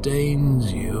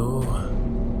sustains you.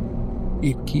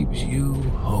 It keeps you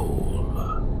whole.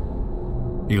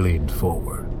 He leaned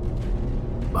forward.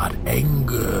 But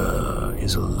anger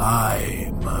is a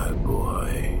lie, my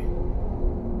boy.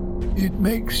 It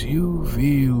makes you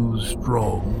feel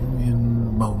strong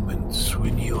in moments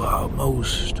when you are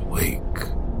most awake.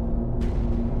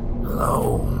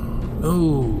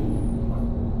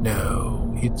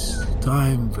 No, it's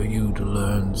time for you to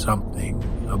learn something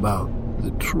about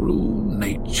the true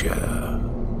nature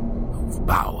of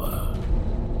power.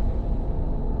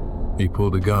 He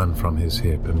pulled a gun from his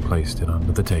hip and placed it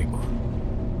onto the table.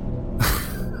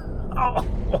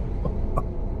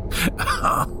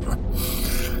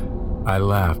 I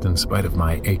laughed in spite of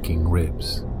my aching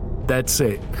ribs. That's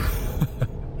it.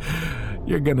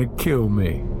 You're gonna kill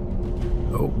me.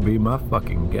 Oh, be my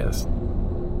fucking guest.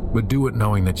 But do it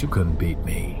knowing that you couldn't beat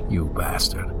me, you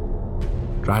bastard.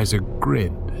 Dreiser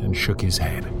grinned and shook his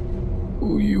head.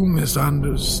 You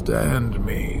misunderstand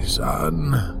me,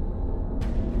 son.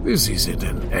 This isn't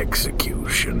an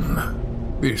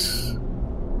execution. This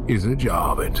is a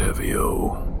job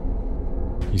interview.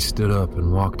 He stood up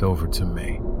and walked over to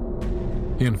me.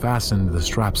 He unfastened the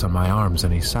straps on my arms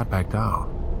and he sat back down.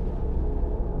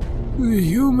 The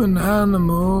human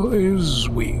animal is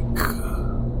weak.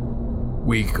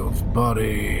 Weak of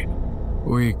body,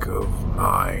 weak of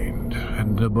mind,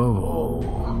 and above all,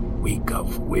 weak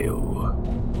of will.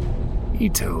 He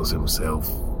tells himself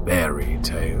fairy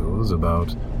tales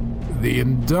about the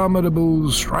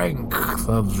indomitable strength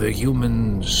of the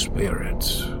human spirit,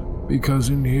 because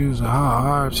in his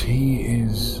heart he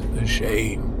is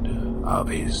ashamed of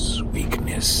his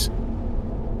weakness.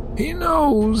 He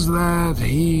knows that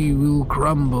he will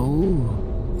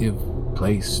crumble if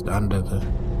placed under the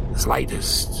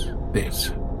slightest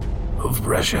bit of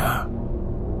pressure.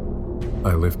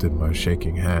 I lifted my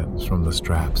shaking hands from the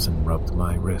straps and rubbed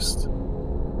my wrist.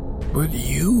 But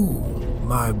you,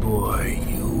 my boy,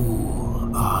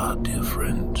 you are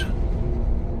different.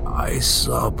 I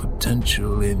saw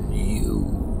potential in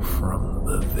you from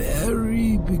the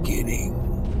very beginning.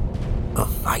 A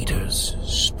fighter's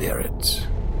spirit.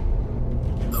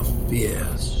 A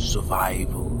fierce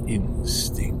survival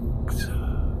instinct.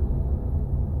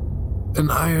 An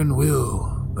iron will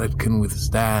that can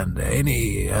withstand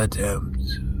any attempt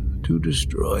to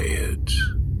destroy it.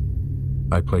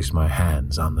 I placed my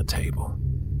hands on the table.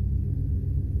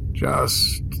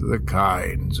 Just the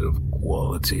kinds of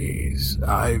qualities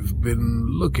I've been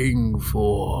looking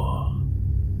for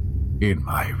in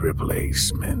my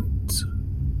replacement.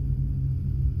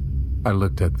 I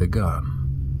looked at the gun.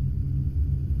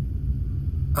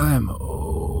 I'm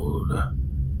old.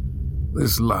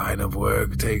 This line of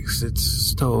work takes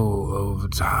its toll over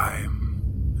time,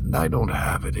 and I don't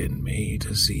have it in me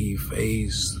to see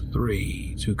Phase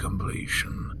 3 to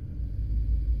completion.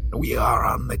 We are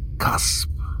on the cusp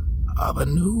of a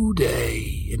new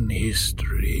day in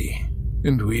history,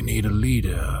 and we need a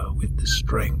leader with the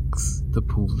strength to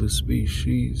pull the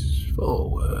species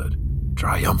forward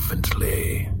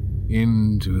triumphantly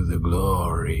into the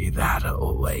glory that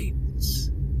awaits.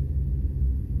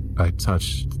 I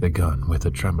touched the gun with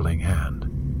a trembling hand.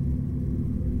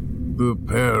 The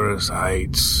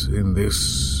parasites in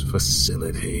this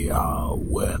facility are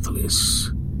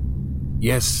worthless.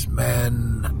 Yes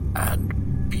men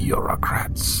and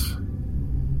bureaucrats.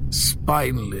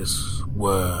 Spineless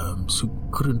worms who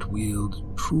couldn't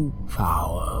wield true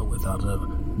power without a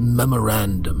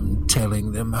memorandum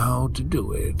telling them how to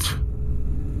do it.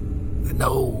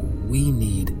 No, we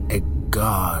need a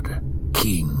god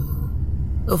king.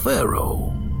 A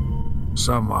pharaoh,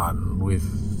 someone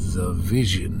with the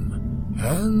vision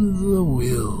and the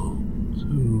will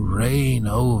to reign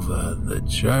over the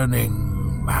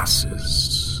churning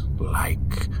masses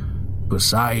like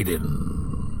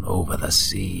Poseidon over the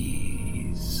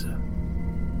seas.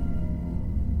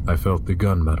 I felt the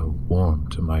gunmetal warm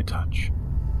to my touch.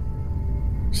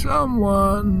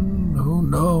 Someone who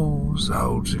knows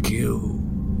how to kill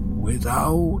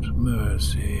without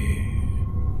mercy.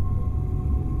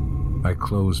 I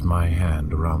closed my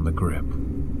hand around the grip.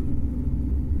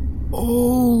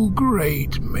 All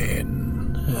great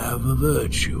men have a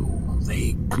virtue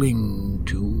they cling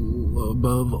to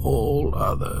above all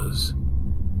others.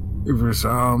 For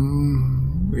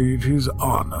some, it is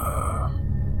honor.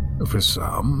 For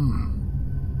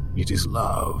some, it is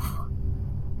love.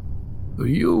 For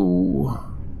you,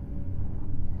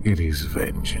 it is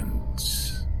vengeance.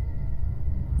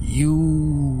 You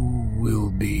will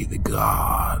be the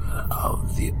God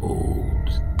of the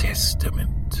Old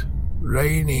Testament,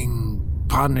 raining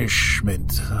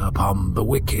punishment upon the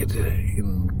wicked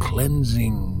in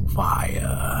cleansing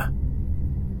fire.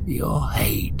 Your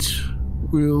hate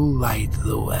will light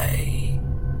the way.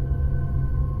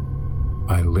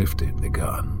 I lifted the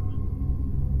gun.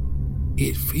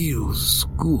 It feels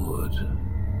good,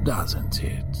 doesn't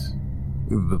it?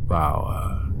 The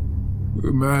power.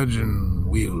 Imagine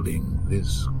wielding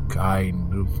this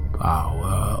kind of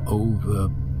power over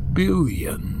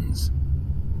billions.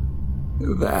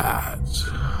 That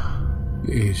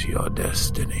is your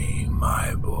destiny,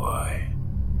 my boy.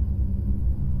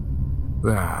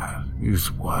 That is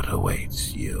what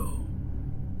awaits you.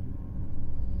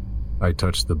 I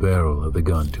touched the barrel of the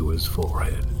gun to his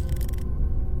forehead.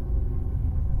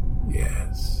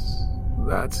 Yes,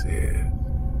 that's it.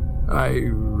 I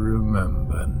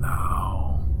remember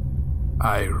now.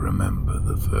 I remember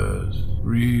the first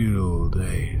real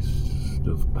taste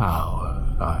of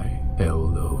power I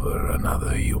held over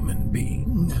another human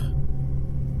being.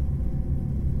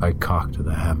 I cocked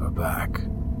the hammer back.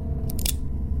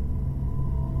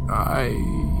 I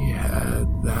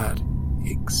had that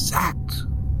exact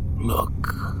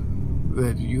look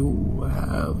that you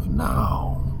have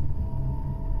now.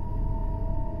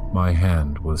 My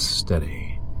hand was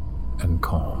steady and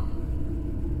calm.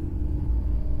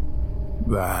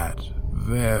 That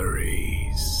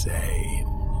very same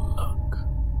look.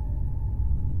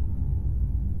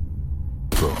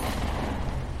 Boom.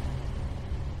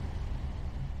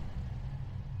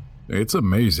 It's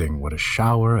amazing what a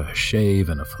shower, a shave,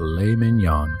 and a filet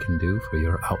mignon can do for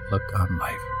your outlook on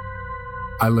life.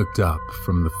 I looked up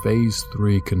from the Phase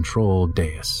 3 control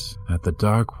dais at the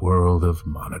dark world of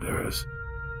monitors.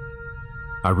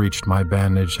 I reached my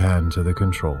bandaged hand to the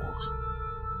controls.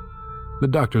 The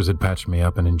doctors had patched me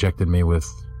up and injected me with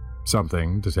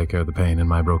something to take care of the pain in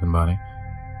my broken body.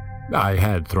 I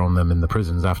had thrown them in the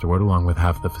prisons afterward along with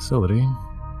half the facility.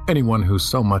 Anyone who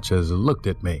so much as looked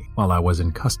at me while I was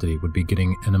in custody would be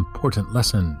getting an important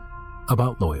lesson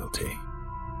about loyalty.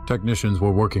 Technicians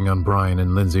were working on Brian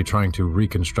and Lindsay, trying to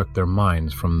reconstruct their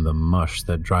minds from the mush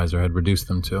that Dreiser had reduced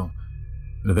them to.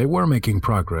 They were making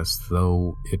progress,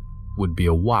 though it would be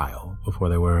a while before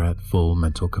they were at full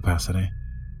mental capacity.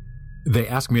 They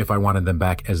asked me if I wanted them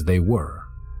back as they were,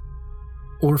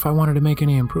 or if I wanted to make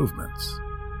any improvements.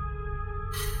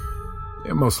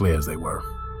 Mostly as they were.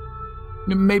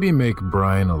 Maybe make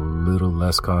Brian a little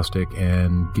less caustic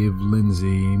and give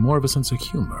Lindsay more of a sense of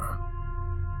humor.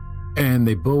 And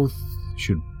they both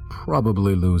should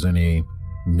probably lose any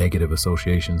negative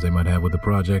associations they might have with the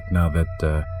project now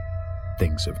that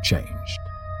things have changed.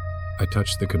 I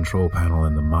touched the control panel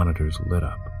and the monitors lit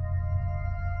up.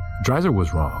 Dreiser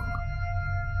was wrong.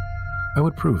 I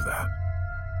would prove that.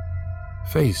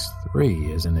 Phase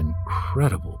 3 is an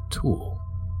incredible tool.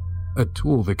 A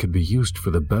tool that could be used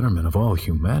for the betterment of all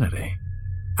humanity.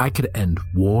 I could end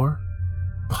war,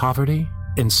 poverty,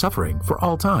 and suffering for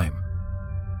all time.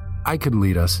 I could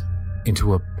lead us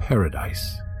into a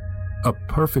paradise, a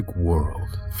perfect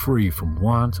world free from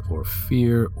want or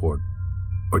fear or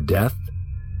death,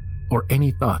 or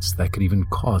any thoughts that could even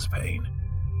cause pain.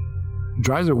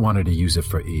 Dreiser wanted to use it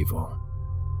for evil,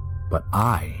 but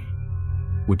I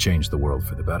would change the world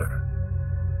for the better.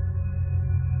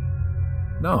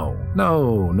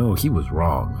 No, he was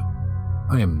wrong.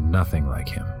 I am nothing like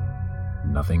him.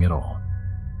 Nothing at all.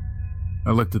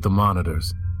 I looked at the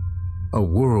monitors. A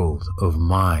world of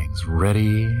minds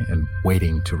ready and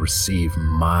waiting to receive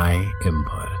my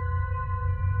input.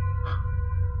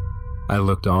 I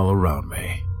looked all around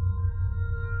me.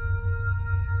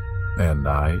 And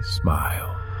I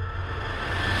smiled.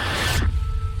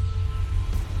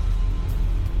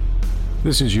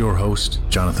 This is your host,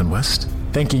 Jonathan West,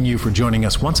 thanking you for joining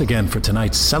us once again for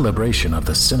tonight's celebration of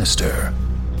the sinister.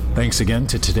 Thanks again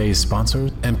to today's sponsor,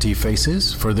 Empty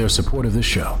Faces, for their support of this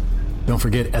show. Don't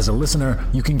forget, as a listener,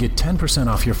 you can get 10%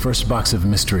 off your first box of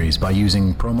mysteries by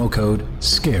using promo code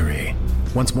SCARY.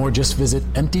 Once more, just visit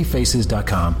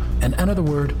emptyfaces.com and enter the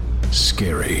word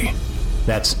SCARY.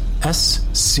 That's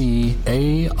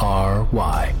SCARY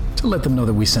to let them know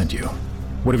that we sent you.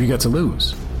 What have you got to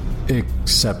lose?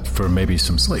 Except for maybe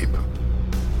some sleep.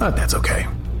 But that's okay.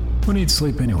 Who needs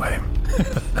sleep anyway?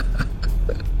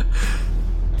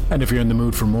 And if you're in the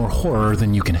mood for more horror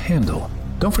than you can handle,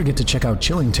 don't forget to check out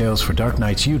Chilling Tales for Dark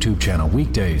Knight's YouTube channel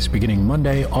weekdays beginning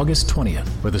Monday, August 20th,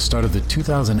 for the start of the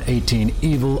 2018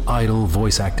 Evil Idol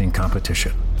voice acting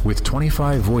competition, with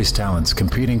 25 voice talents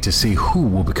competing to see who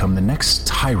will become the next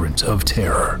tyrant of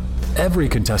terror. Every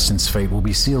contestant's fate will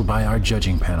be sealed by our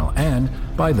judging panel and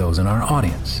by those in our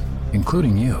audience,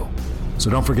 including you. So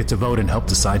don't forget to vote and help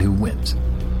decide who wins.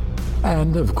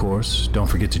 And, of course, don't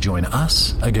forget to join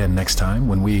us again next time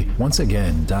when we once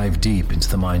again dive deep into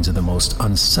the minds of the most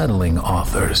unsettling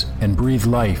authors and breathe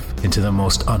life into the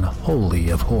most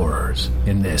unholy of horrors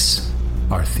in this,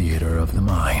 our theater of the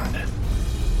mind.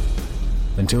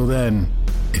 Until then,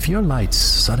 if your lights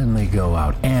suddenly go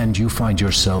out and you find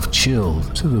yourself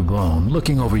chilled to the bone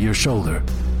looking over your shoulder,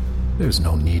 there's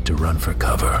no need to run for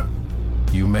cover.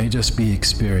 You may just be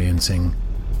experiencing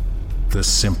the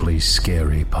Simply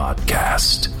Scary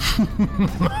podcast.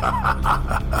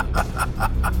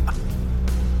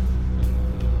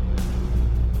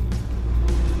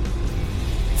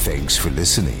 Thanks for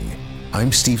listening.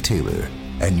 I'm Steve Taylor,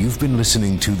 and you've been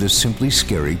listening to the Simply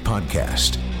Scary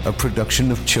podcast, a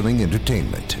production of Chilling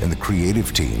Entertainment and the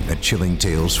creative team at Chilling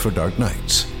Tales for Dark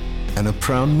Nights, and a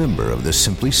proud member of the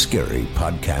Simply Scary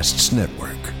Podcasts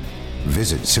Network.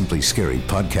 Visit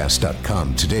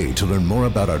simplyscarypodcast.com today to learn more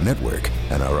about our network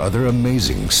and our other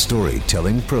amazing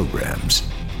storytelling programs.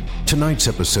 Tonight's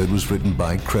episode was written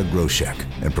by Craig Roshek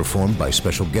and performed by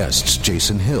special guests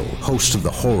Jason Hill, host of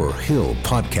the Horror Hill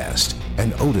podcast,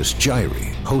 and Otis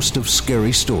Gyrie, host of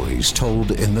Scary Stories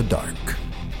Told in the Dark.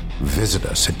 Visit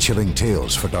us at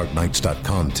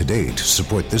chillingtalesfordarknights.com today to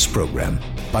support this program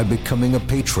by becoming a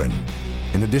patron.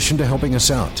 In addition to helping us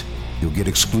out, you'll get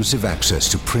exclusive access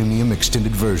to premium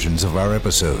extended versions of our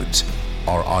episodes,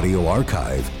 our audio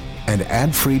archive, and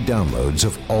ad-free downloads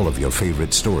of all of your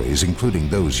favorite stories, including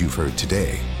those you've heard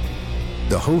today.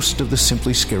 The host of the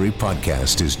Simply Scary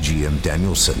podcast is GM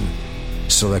Danielson.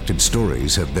 Selected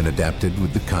stories have been adapted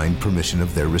with the kind permission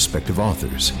of their respective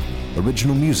authors.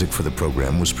 Original music for the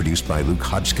program was produced by Luke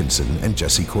Hodgkinson and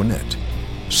Jesse Cornett.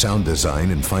 Sound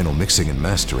design and final mixing and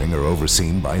mastering are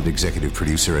overseen by the executive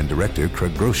producer and director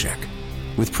Craig Roshek,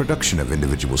 with production of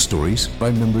individual stories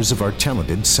by members of our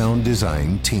talented sound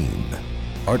design team.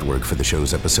 Artwork for the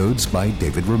show's episodes by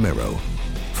David Romero.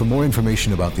 For more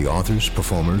information about the authors,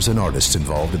 performers, and artists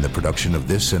involved in the production of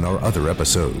this and our other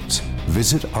episodes,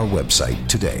 visit our website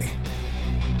today.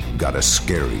 Got a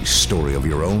scary story of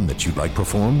your own that you'd like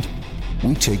performed?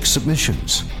 We take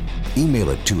submissions. Email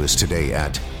it to us today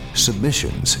at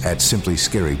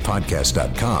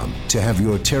submissions@simplyscarypodcast.com to have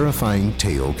your terrifying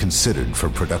tale considered for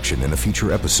production in a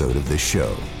future episode of this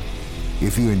show.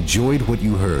 If you enjoyed what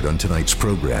you heard on tonight's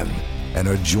program and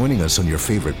are joining us on your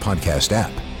favorite podcast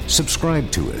app,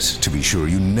 subscribe to us to be sure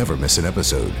you never miss an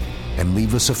episode, and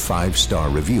leave us a 5-star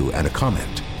review and a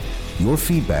comment. Your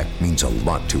feedback means a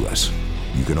lot to us.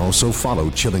 You can also follow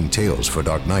Chilling Tales for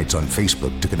Dark Nights on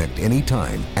Facebook to connect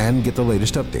anytime and get the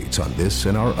latest updates on this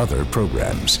and our other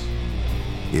programs.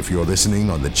 If you're listening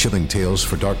on the Chilling Tales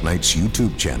for Dark Nights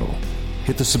YouTube channel,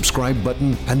 hit the subscribe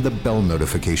button and the bell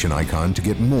notification icon to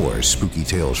get more spooky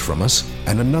tales from us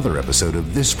and another episode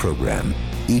of this program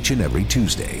each and every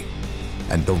Tuesday.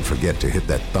 And don't forget to hit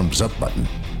that thumbs up button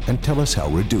and tell us how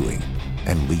we're doing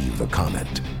and leave a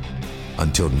comment.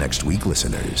 Until next week,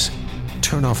 listeners,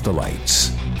 turn off the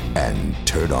lights and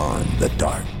turn on the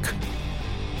dark.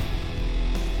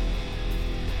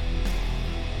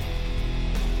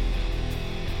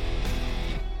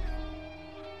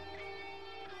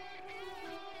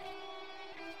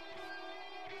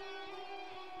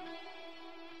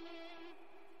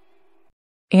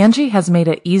 Angie has made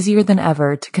it easier than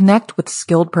ever to connect with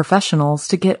skilled professionals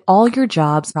to get all your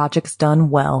jobs projects done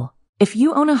well. If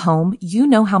you own a home, you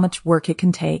know how much work it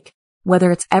can take, whether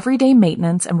it's everyday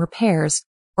maintenance and repairs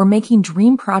or making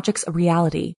dream projects a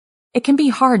reality. It can be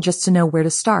hard just to know where to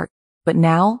start, but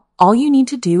now all you need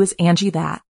to do is Angie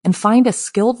that and find a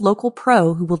skilled local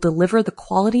pro who will deliver the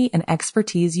quality and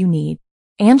expertise you need.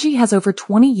 Angie has over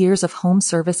 20 years of home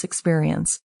service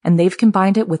experience, and they've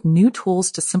combined it with new tools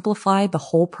to simplify the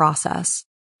whole process.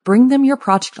 Bring them your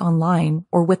project online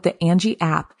or with the Angie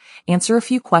app, answer a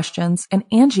few questions, and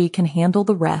Angie can handle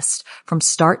the rest from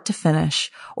start to finish,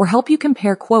 or help you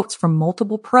compare quotes from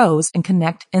multiple pros and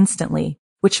connect instantly,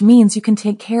 which means you can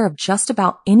take care of just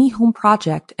about any home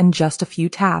project in just a few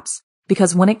taps.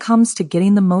 Because when it comes to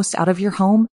getting the most out of your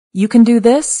home, you can do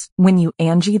this when you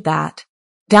Angie that.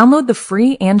 Download the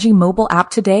free Angie mobile app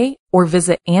today or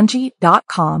visit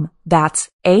Angie.com. That's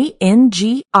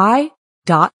ANGI.com.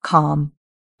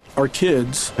 Our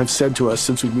kids have said to us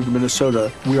since we moved to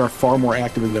Minnesota, we are far more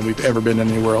active than we've ever been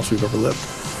anywhere else we've ever lived.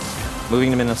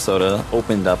 Moving to Minnesota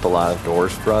opened up a lot of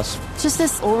doors for us. Just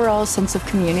this overall sense of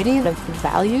community, of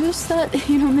values that,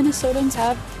 Minnesotans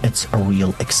have. It's a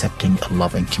real accepting,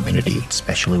 loving community,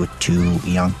 especially with 2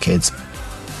 young kids.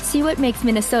 See what makes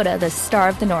Minnesota the star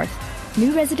of the North.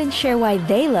 New residents share why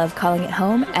they love calling it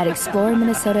home at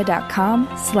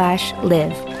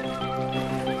exploreminnesota.com/live.